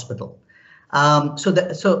in hospital.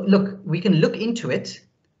 So look, we can look into it,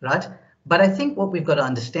 right? But I think what we've got to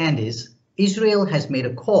understand is Israel has made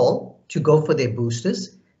a call to go for their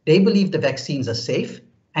boosters. They believe the vaccines are safe,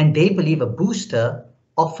 and they believe a booster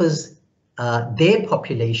offers their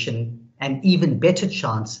population an even better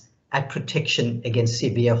chance at protection against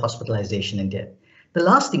severe hospitalization and death. The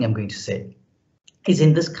last thing I'm going to say is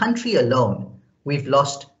in this country alone, we've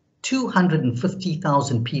lost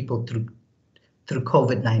 250,000 people through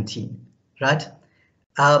COVID-19, right?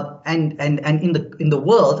 And in the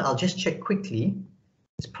world, I'll just check quickly.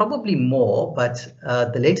 It's probably more, but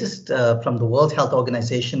the latest from the World Health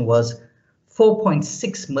Organization was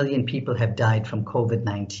 4.6 million people have died from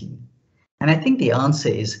COVID-19. And I think the answer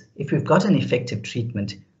is, if we've got an effective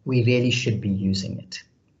treatment, we really should be using it.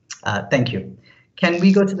 Thank you. Can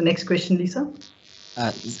we go to the next question, Lisa?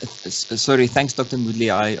 Sorry, thanks, Dr. Moodley.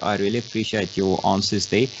 I really appreciate your answers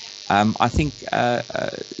there. I think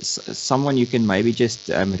someone you can maybe just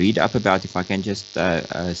read up about, if I can just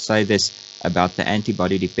say this about the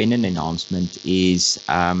antibody-dependent enhancement, is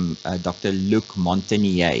Dr. Luc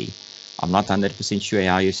Montagnier. I'm not 100% sure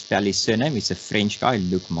how you spell his surname. It's a French guy,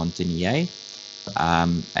 Luc Montagnier.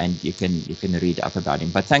 And you can read up about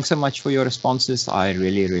him. But thanks so much for your responses. I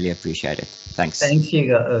really, really appreciate it. Thanks. Thank you,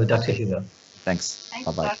 Dr. Hugo. Thanks.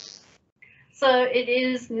 Bye-bye. Doc. So it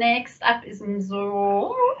is next up is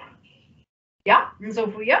Mzo. Yeah,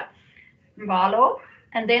 Mzovuya, Mbalo.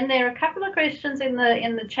 And then there are a couple of questions in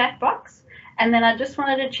the chat box. And then I just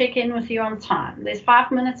wanted to check in with you on time. There's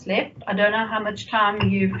 5 minutes left. I don't know how much time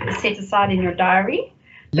you've set aside in your diary.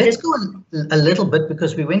 Let's go a little bit,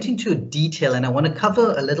 because we went into detail and I want to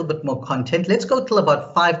cover a little bit more content. Let's go till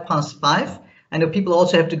about 5:05. I know people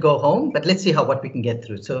also have to go home, but let's see what we can get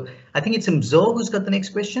through. So I think it's Mzo who's got the next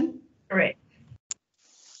question. Correct.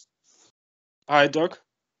 Hi, Doc.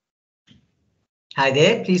 Hi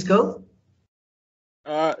there, please go.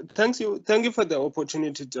 Thank you for the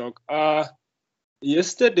opportunity, Doc.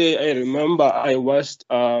 Yesterday, I remember I watched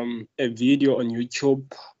a video on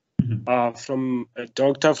YouTube from a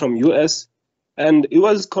doctor from US, and he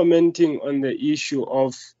was commenting on the issue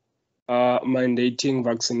of mandating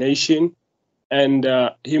vaccination, and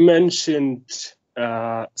he mentioned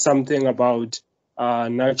something about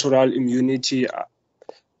natural immunity,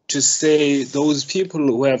 to say those people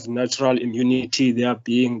who have natural immunity, they are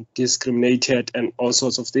being discriminated and all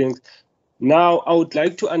sorts of things. Now, I would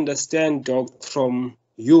like to understand, Doc, from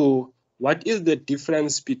you, what is the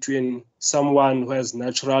difference between someone who has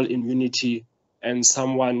natural immunity and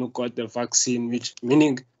someone who got the vaccine, which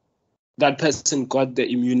meaning that person got the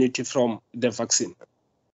immunity from the vaccine?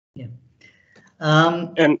 Yeah.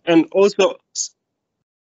 And also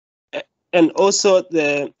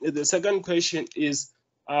the second question is,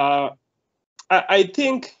 I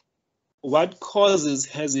think what causes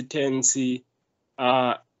hesitancy,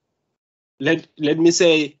 let me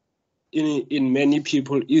say, in many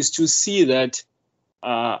people, is to see that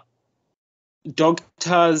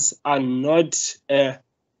doctors are not,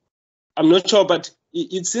 I'm not sure, but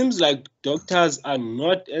it seems like doctors are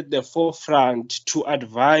not at the forefront to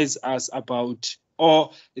advise us about,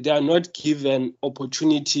 or they are not given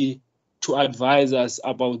opportunity to advise us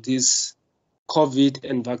about this COVID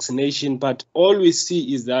and vaccination. But all we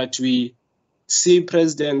see is that we see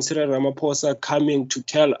President Cyril Ramaphosa coming to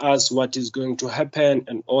tell us what is going to happen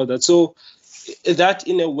and all that. So that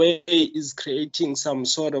in a way is creating some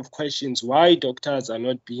sort of questions why doctors are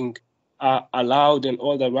not being allowed and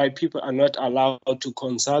all that, why people are not allowed to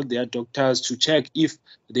consult their doctors to check if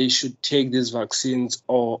they should take these vaccines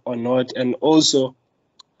or not. And also,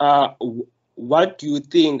 what do you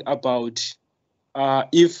think about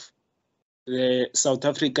if South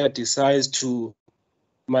Africa decides to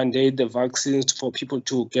mandate the vaccines for people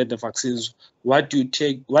to get the vaccines? What do you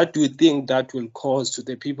think that will cause to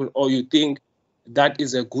the people, or you think that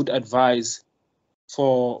is a good advice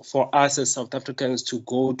for us as South Africans to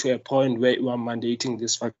go to a point where we are mandating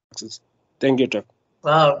these vaccines? Thank you, Doc.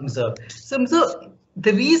 Wow, Mzo. So Mzo,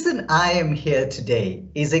 the reason I am here today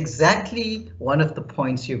is exactly one of the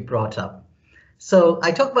points you brought up. So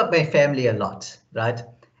I talk about my family a lot, right?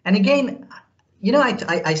 And again, you know,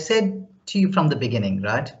 I said to you from the beginning,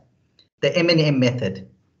 right? The M&M method.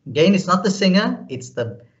 Again, it's not the singer, it's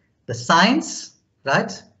the science,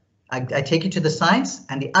 right? I take you to the science,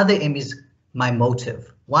 and the other M is my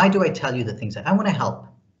motive. Why do I tell you the things? I want to help,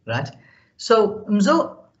 right? So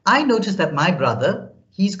I noticed that my brother,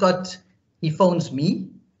 he phones me,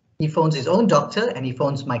 he phones his own doctor, and he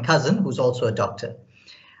phones my cousin, who's also a doctor.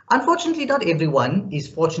 Unfortunately, not everyone is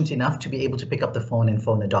fortunate enough to be able to pick up the phone and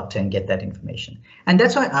phone a doctor and get that information. And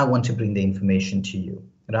that's why I want to bring the information to you,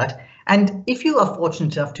 right? And if you are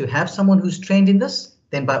fortunate enough to have someone who's trained in this,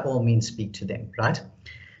 then by all means speak to them, right?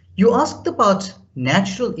 You asked about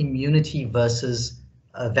natural immunity versus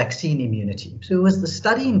vaccine immunity. So it was the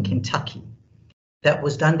study in Kentucky that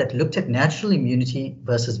was done that looked at natural immunity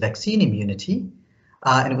versus vaccine immunity,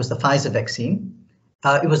 and it was the Pfizer vaccine.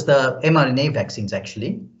 It was the mRNA vaccines,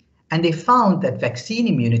 actually. And they found that vaccine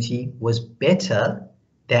immunity was better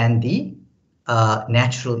than the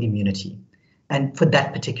natural immunity, and for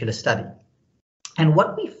that particular study. And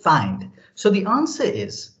what we find, so the answer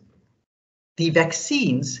is the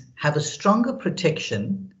vaccines have a stronger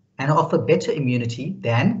protection and offer better immunity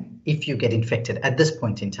than if you get infected at this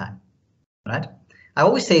point in time, right? I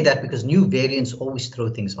always say that because new variants always throw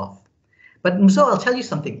things off. But so I'll tell you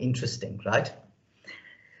something interesting, right?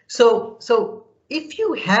 So if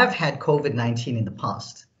you have had COVID-19 in the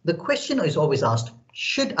past, the question is always asked,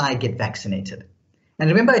 should I get vaccinated? And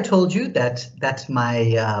remember I told you that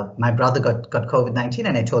my brother got COVID-19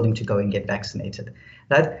 and I told him to go and get vaccinated,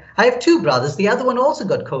 right? I have two brothers. The other one also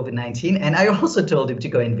got COVID-19 and I also told him to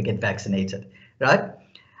go and get vaccinated, right?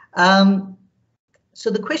 So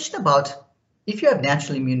the question about if you have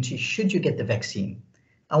natural immunity, should you get the vaccine?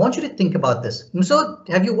 I want you to think about this. So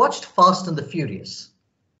have you watched Fast and the Furious?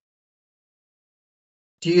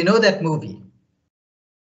 Do you know that movie?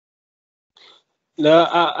 No,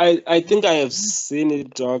 I think I have seen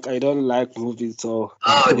it, Doc. I don't like movies, so.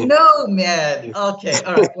 Oh, no, man. Okay,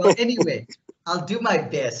 all right. Well, anyway, I'll do my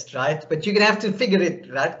best, right? But you're going to have to figure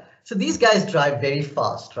it, right? So these guys drive very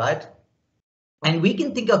fast, right? And we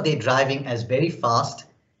can think of their driving as very fast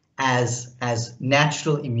as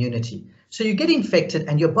natural immunity. So you get infected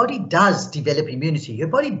and your body does develop immunity. Your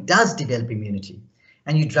body does develop immunity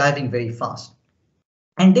and you're driving very fast.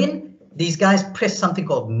 And then these guys press something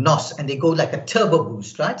called NOS and they go like a turbo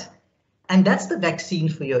boost, right? And that's the vaccine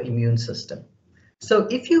for your immune system. So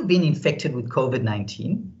if you've been infected with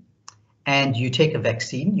COVID-19 and you take a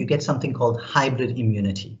vaccine, you get something called hybrid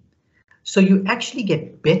immunity. So you actually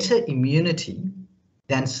get better immunity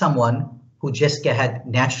than someone who just had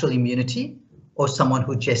natural immunity or someone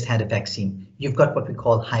who just had a vaccine. You've got what we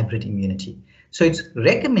call hybrid immunity. So it's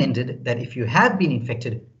recommended that if you have been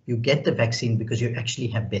infected, you get the vaccine because you actually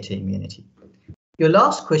have better immunity. Your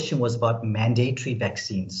last question was about mandatory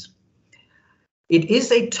vaccines. It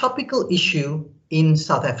is a topical issue in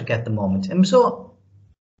South Africa at the moment. And so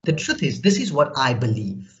the truth is, this is what I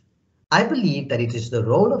believe. I believe that it is the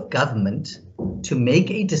role of government to make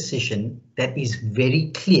a decision that is very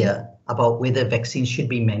clear about whether vaccines should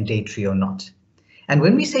be mandatory or not. And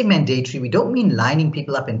when we say mandatory, we don't mean lining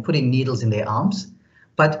people up and putting needles in their arms,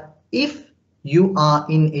 but if you are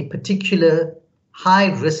in a particular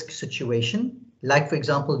high risk situation, like for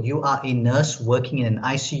example, you are a nurse working in an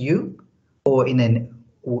ICU or in an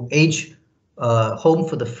age home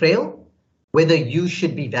for the frail, whether you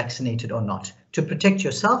should be vaccinated or not, to protect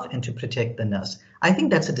yourself and to protect the nurse. I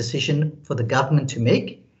think that's a decision for the government to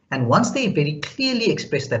make. And once they very clearly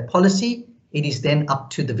express that policy, it is then up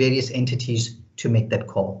to the various entities to make that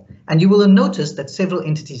call. And you will notice that several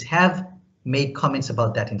entities have made comments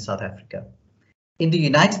about that in South Africa. In the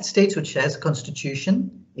United States, which has a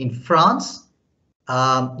constitution, in France,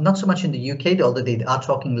 not so much in the UK, although they are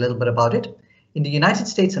talking a little bit about it. In the United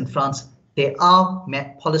States and France, there are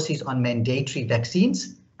policies on mandatory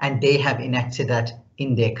vaccines, and they have enacted that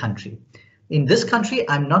in their country. In this country,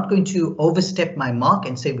 I'm not going to overstep my mark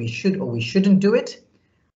and say we should or we shouldn't do it.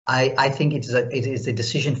 I think it is a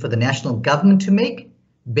decision for the national government to make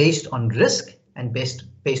based on risk and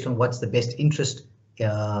based on what's the best interest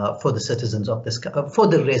for the citizens of this, for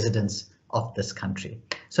the residents of this country.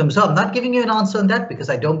 So I'm not giving you an answer on that because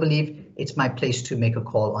I don't believe it's my place to make a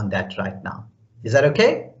call on that right now. Is that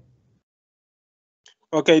okay?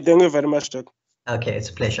 Okay, thank you very much, Doc. Okay, it's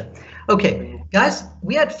a pleasure. Okay, guys,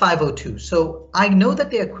 we're at 5:02. So I know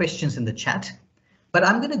that there are questions in the chat, but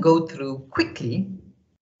I'm going to go through quickly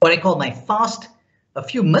what I call my a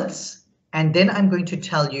few myths, and then I'm going to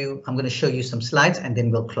tell you, I'm going to show you some slides and then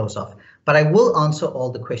we'll close off. But I will answer all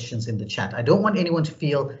the questions in the chat. I don't want anyone to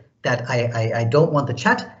feel that I don't want the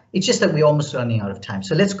chat. It's just that we're almost running out of time.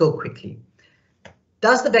 So let's go quickly.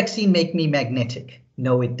 Does the vaccine make me magnetic?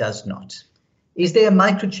 No, it does not. Is there a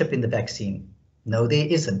microchip in the vaccine? No, there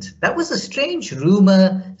isn't. That was a strange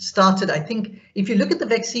rumor started. I think if you look at the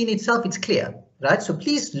vaccine itself, it's clear, right? So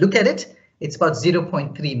please look at it. It's about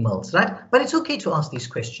 0.3 mils, right? But it's okay to ask these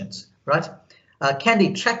questions, right? Can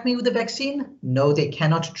they track me with the vaccine? No, they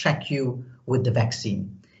cannot track you with the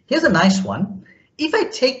vaccine. Here's a nice one. If I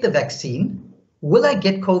take the vaccine, will I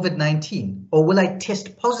get COVID-19 or will I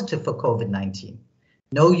test positive for COVID-19?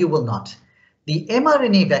 No, you will not. The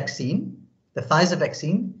mRNA vaccine, the Pfizer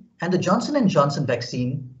vaccine, and the Johnson & Johnson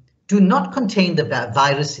vaccine do not contain the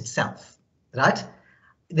virus itself, right?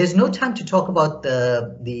 There's no time to talk about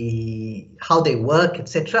the how they work,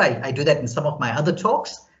 etc. I do that in some of my other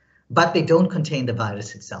talks, but they don't contain the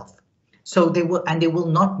virus itself. So they will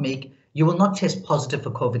not make, you will not test positive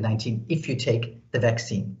for COVID-19 if you take the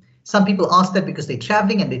vaccine. Some people ask that because they're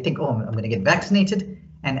traveling and they think, oh, I'm going to get vaccinated,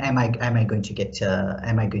 and am I going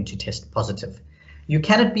to test positive? You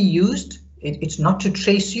cannot be used. It's not to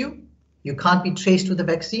trace you. You can't be traced with the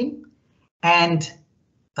vaccine. And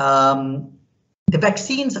the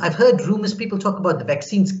vaccines, I've heard rumors, people talk about the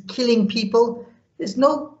vaccines killing people. There's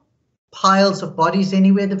no piles of bodies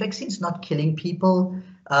anywhere. The vaccine's not killing people.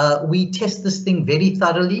 We test this thing very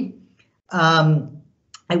thoroughly. And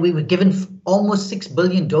we were given almost 6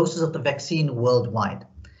 billion doses of the vaccine worldwide.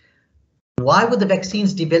 Why were the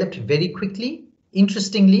vaccines developed very quickly?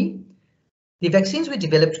 Interestingly, the vaccines were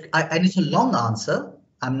developed, and it's a long answer.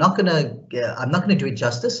 I'm not gonna do it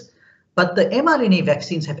justice, but the mRNA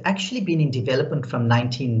vaccines have actually been in development from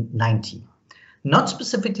 1990, not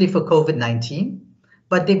specifically for COVID-19,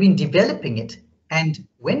 but they've been developing it. And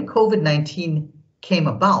when COVID-19 came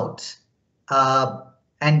about,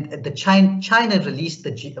 and the China released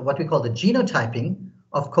what we call the genotyping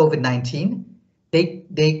of COVID-19,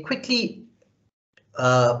 they quickly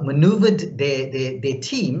maneuvered their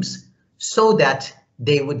teams so that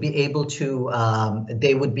they would be able to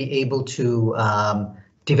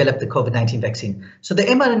develop the COVID-19 vaccine. So the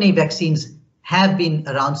mRNA vaccines have been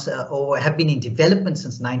around or have been in development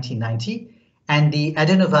since 1990, and the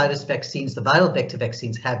adenovirus vaccines, the viral vector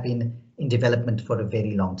vaccines, have been in development for a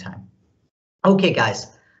very long time. Okay, guys,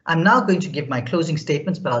 I'm now going to give my closing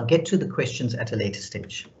statements, but I'll get to the questions at a later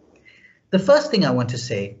stage. The first thing I want to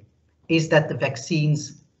say is that the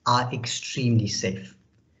vaccines are extremely safe.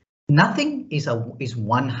 Nothing is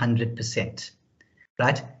 100%,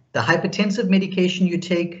 right? The hypertensive medication you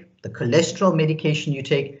take, the cholesterol medication you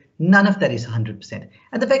take, none of that is 100%.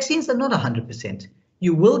 And the vaccines are not 100%.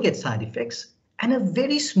 You will get side effects, and a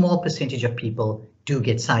very small percentage of people do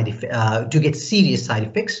get serious side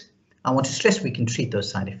effects. I want to stress we can treat those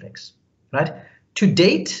side effects, right? To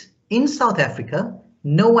date, in South Africa,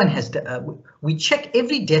 no one has, we check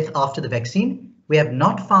every death after the vaccine. We have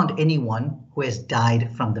not found anyone who has died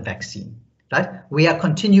from the vaccine, right? We are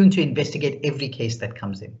continuing to investigate every case that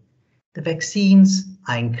comes in. The vaccines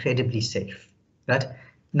are incredibly safe, right?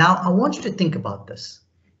 Now, I want you to think about this.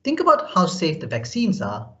 Think about how safe the vaccines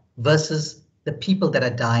are versus the people that are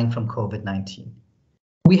dying from COVID-19.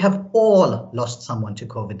 We have all lost someone to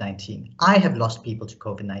COVID-19. I have lost people to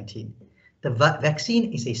COVID-19. The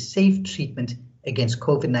vaccine is a safe treatment against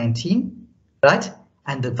COVID-19, right?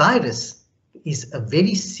 And the virus is a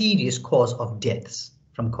very serious cause of deaths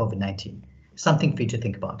from COVID-19. Something for you to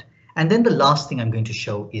think about. And then the last thing I'm going to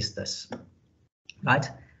show is this, right?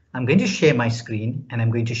 I'm going to share my screen and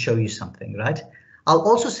I'm going to show you something, right? I'll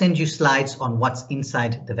also send you slides on what's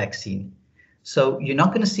inside the vaccine. So you're not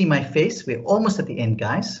going to see my face. We're almost at the end,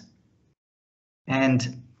 guys.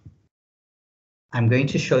 And I'm going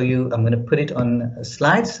to show you, I'm going to put it on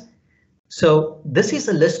slides. So this is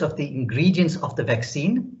a list of the ingredients of the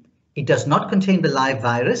vaccine. It does not contain the live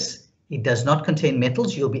virus. It does not contain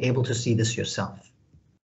metals. You'll be able to see this yourself.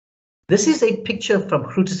 This is a picture from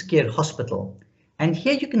Groote Hospital. And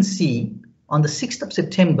here you can see on the 6th of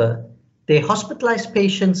September, they hospitalized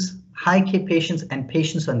patients, high care patients, and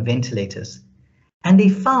patients on ventilators. And they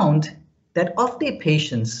found that of their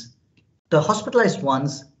patients, the hospitalized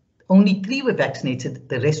ones, only 3 were vaccinated,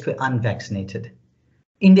 the rest were unvaccinated.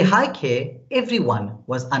 In the high care, everyone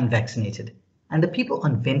was unvaccinated. And the people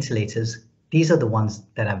on ventilators, these are the ones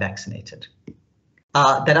that are vaccinated.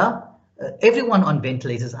 Everyone on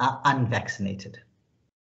ventilators are unvaccinated.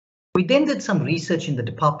 We then did some research in the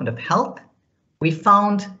Department of Health. We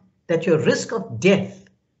found that your risk of death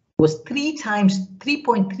was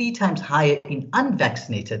 3.3 times higher in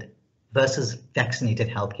unvaccinated versus vaccinated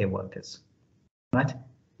healthcare workers, right?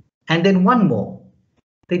 And then one more.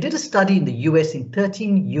 They did a study in the US in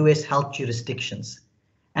 13 US health jurisdictions,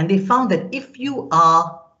 and they found that if you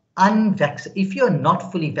are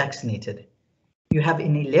not fully vaccinated, you have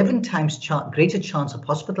an 11 times greater chance of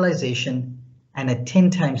hospitalization and a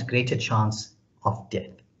 10 times greater chance of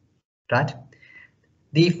death, right?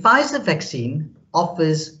 The Pfizer vaccine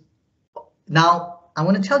offers, now I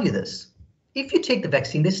want to tell you this, if you take the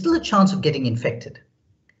vaccine, there's still a chance of getting infected,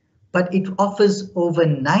 but it offers over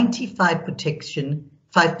 95% protection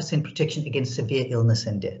against severe illness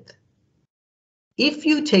and death. If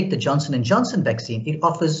you take the Johnson & Johnson vaccine, it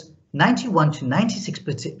offers 91 to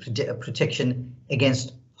 96% protection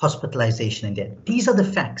against hospitalization and death. These are the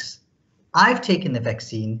facts. I've taken the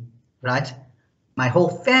vaccine, right? My whole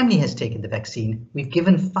family has taken the vaccine. We've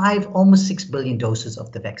given almost 6 billion doses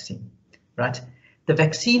of the vaccine, right? The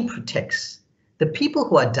vaccine protects. The people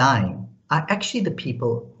who are dying are actually the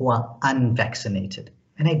people who are unvaccinated.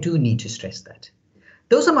 And I do need to stress that.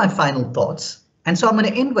 Those are my final thoughts. And so I'm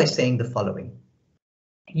going to end by saying the following.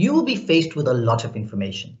 You will be faced with a lot of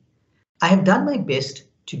information. I have done my best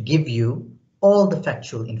to give you all the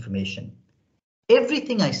factual information.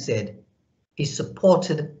 Everything I said is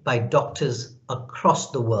supported by doctors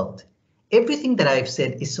across the world. Everything that I've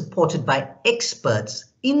said is supported by experts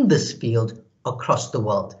in this field across the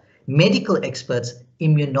world. Medical experts,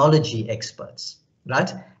 immunology experts,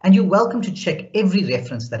 right? And you're welcome to check every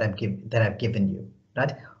reference that I've given you,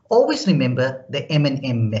 right? Always remember the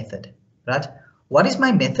M&M method, right? What is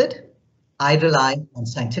my method? I rely on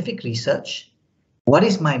scientific research. What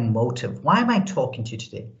is my motive? Why am I talking to you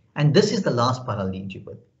today? And this is the last part I'll leave you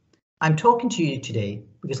with. I'm talking to you today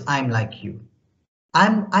because I'm like you.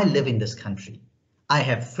 I live in this country. I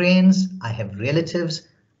have friends, I have relatives,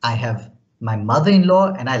 I have my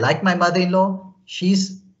mother-in-law, and I like my mother-in-law.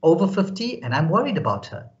 She's over 50 and I'm worried about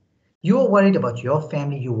her. You are worried about your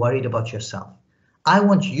family, you're worried about yourself. I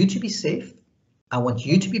want you to be safe. I want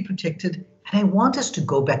you to be protected. And I want us to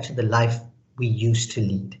go back to the life we used to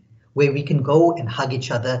lead, where we can go and hug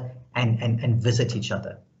each other and visit each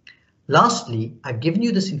other. Lastly, I've given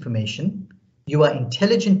you this information. You are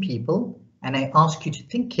intelligent people, and I ask you to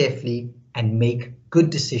think carefully and make good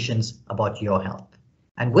decisions about your health.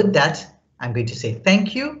 And with that, I'm going to say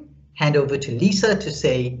thank you, hand over to Lisa to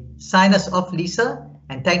say, sign us off, Lisa,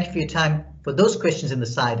 and thank you for your time. For those questions in the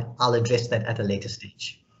side, I'll address that at a later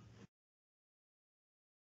stage.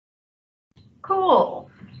 Cool.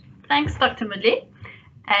 Thanks, Dr. Moodley.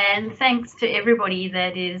 And thanks to everybody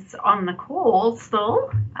that is on the call still.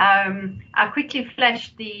 I quickly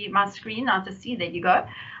flashed my screen now to see, there you go.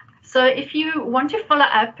 So if you want to follow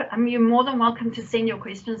up, you're more than welcome to send your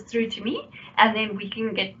questions through to me, and then we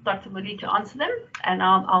can get Dr. Moodley to answer them, and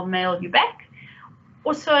I'll mail you back.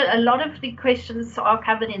 Also, a lot of the questions are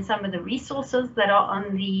covered in some of the resources that are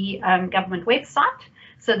on the government website.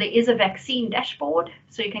 So there is a vaccine dashboard,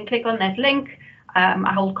 so you can click on that link.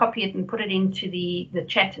 I will copy it and put it into the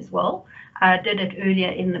chat as well. I did it earlier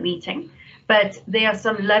in the meeting. But there are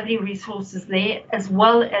some lovely resources there, as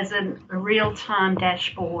well as a real-time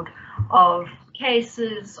dashboard of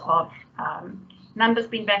cases, of numbers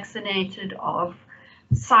being vaccinated, of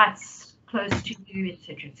sites close to you,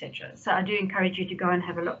 etc., etc. So I do encourage you to go and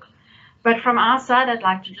have a look. But from our side, I'd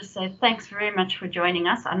like to just say thanks very much for joining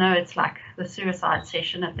us. I know it's like the suicide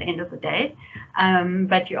session at the end of the day,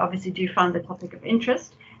 but you obviously do find the topic of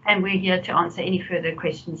interest, and we're here to answer any further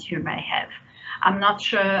questions you may have. I'm not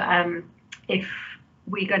sure if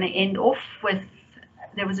we're going to end off with,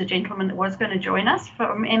 there was a gentleman that was going to join us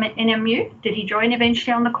from NMU. Did he join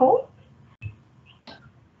eventually on the call?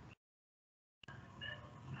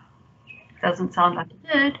 Doesn't sound like it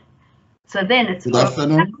did. So then it's good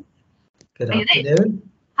afternoon. Good afternoon.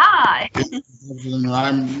 Hi.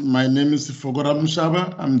 My name is Fogora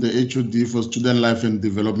Mshaba. I'm the HOD for Student Life and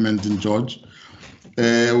Development in George.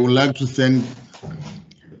 I would like to thank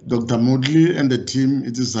Dr. Moodley and the team.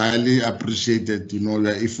 It is highly appreciated, your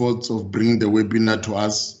efforts of bringing the webinar to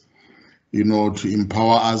us, to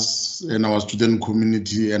empower us and our student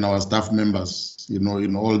community and our staff members,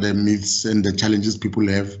 in all the myths and the challenges people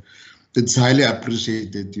have. It's highly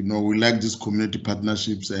appreciated. We like these community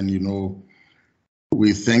partnerships, and,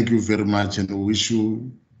 we thank you very much, and we wish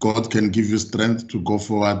you, God can give you strength to go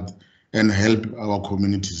forward and help our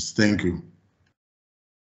communities. Thank you.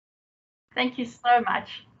 Thank you so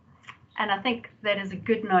much. And I think that is a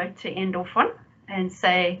good note to end off on and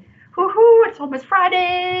say, woohoo, it's almost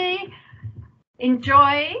Friday.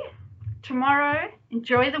 Enjoy tomorrow,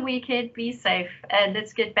 enjoy the weekend, be safe, and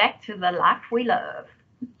let's get back to the life we love.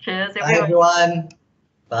 Cheers, everyone. Bye, everyone.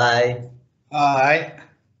 Bye. Bye.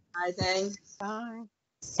 Bye, thanks. Bye.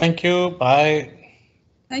 Thank you. Bye.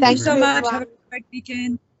 Thank you so much. Have a great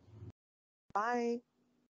weekend. Bye.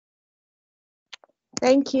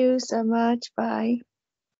 Thank you so much. Bye.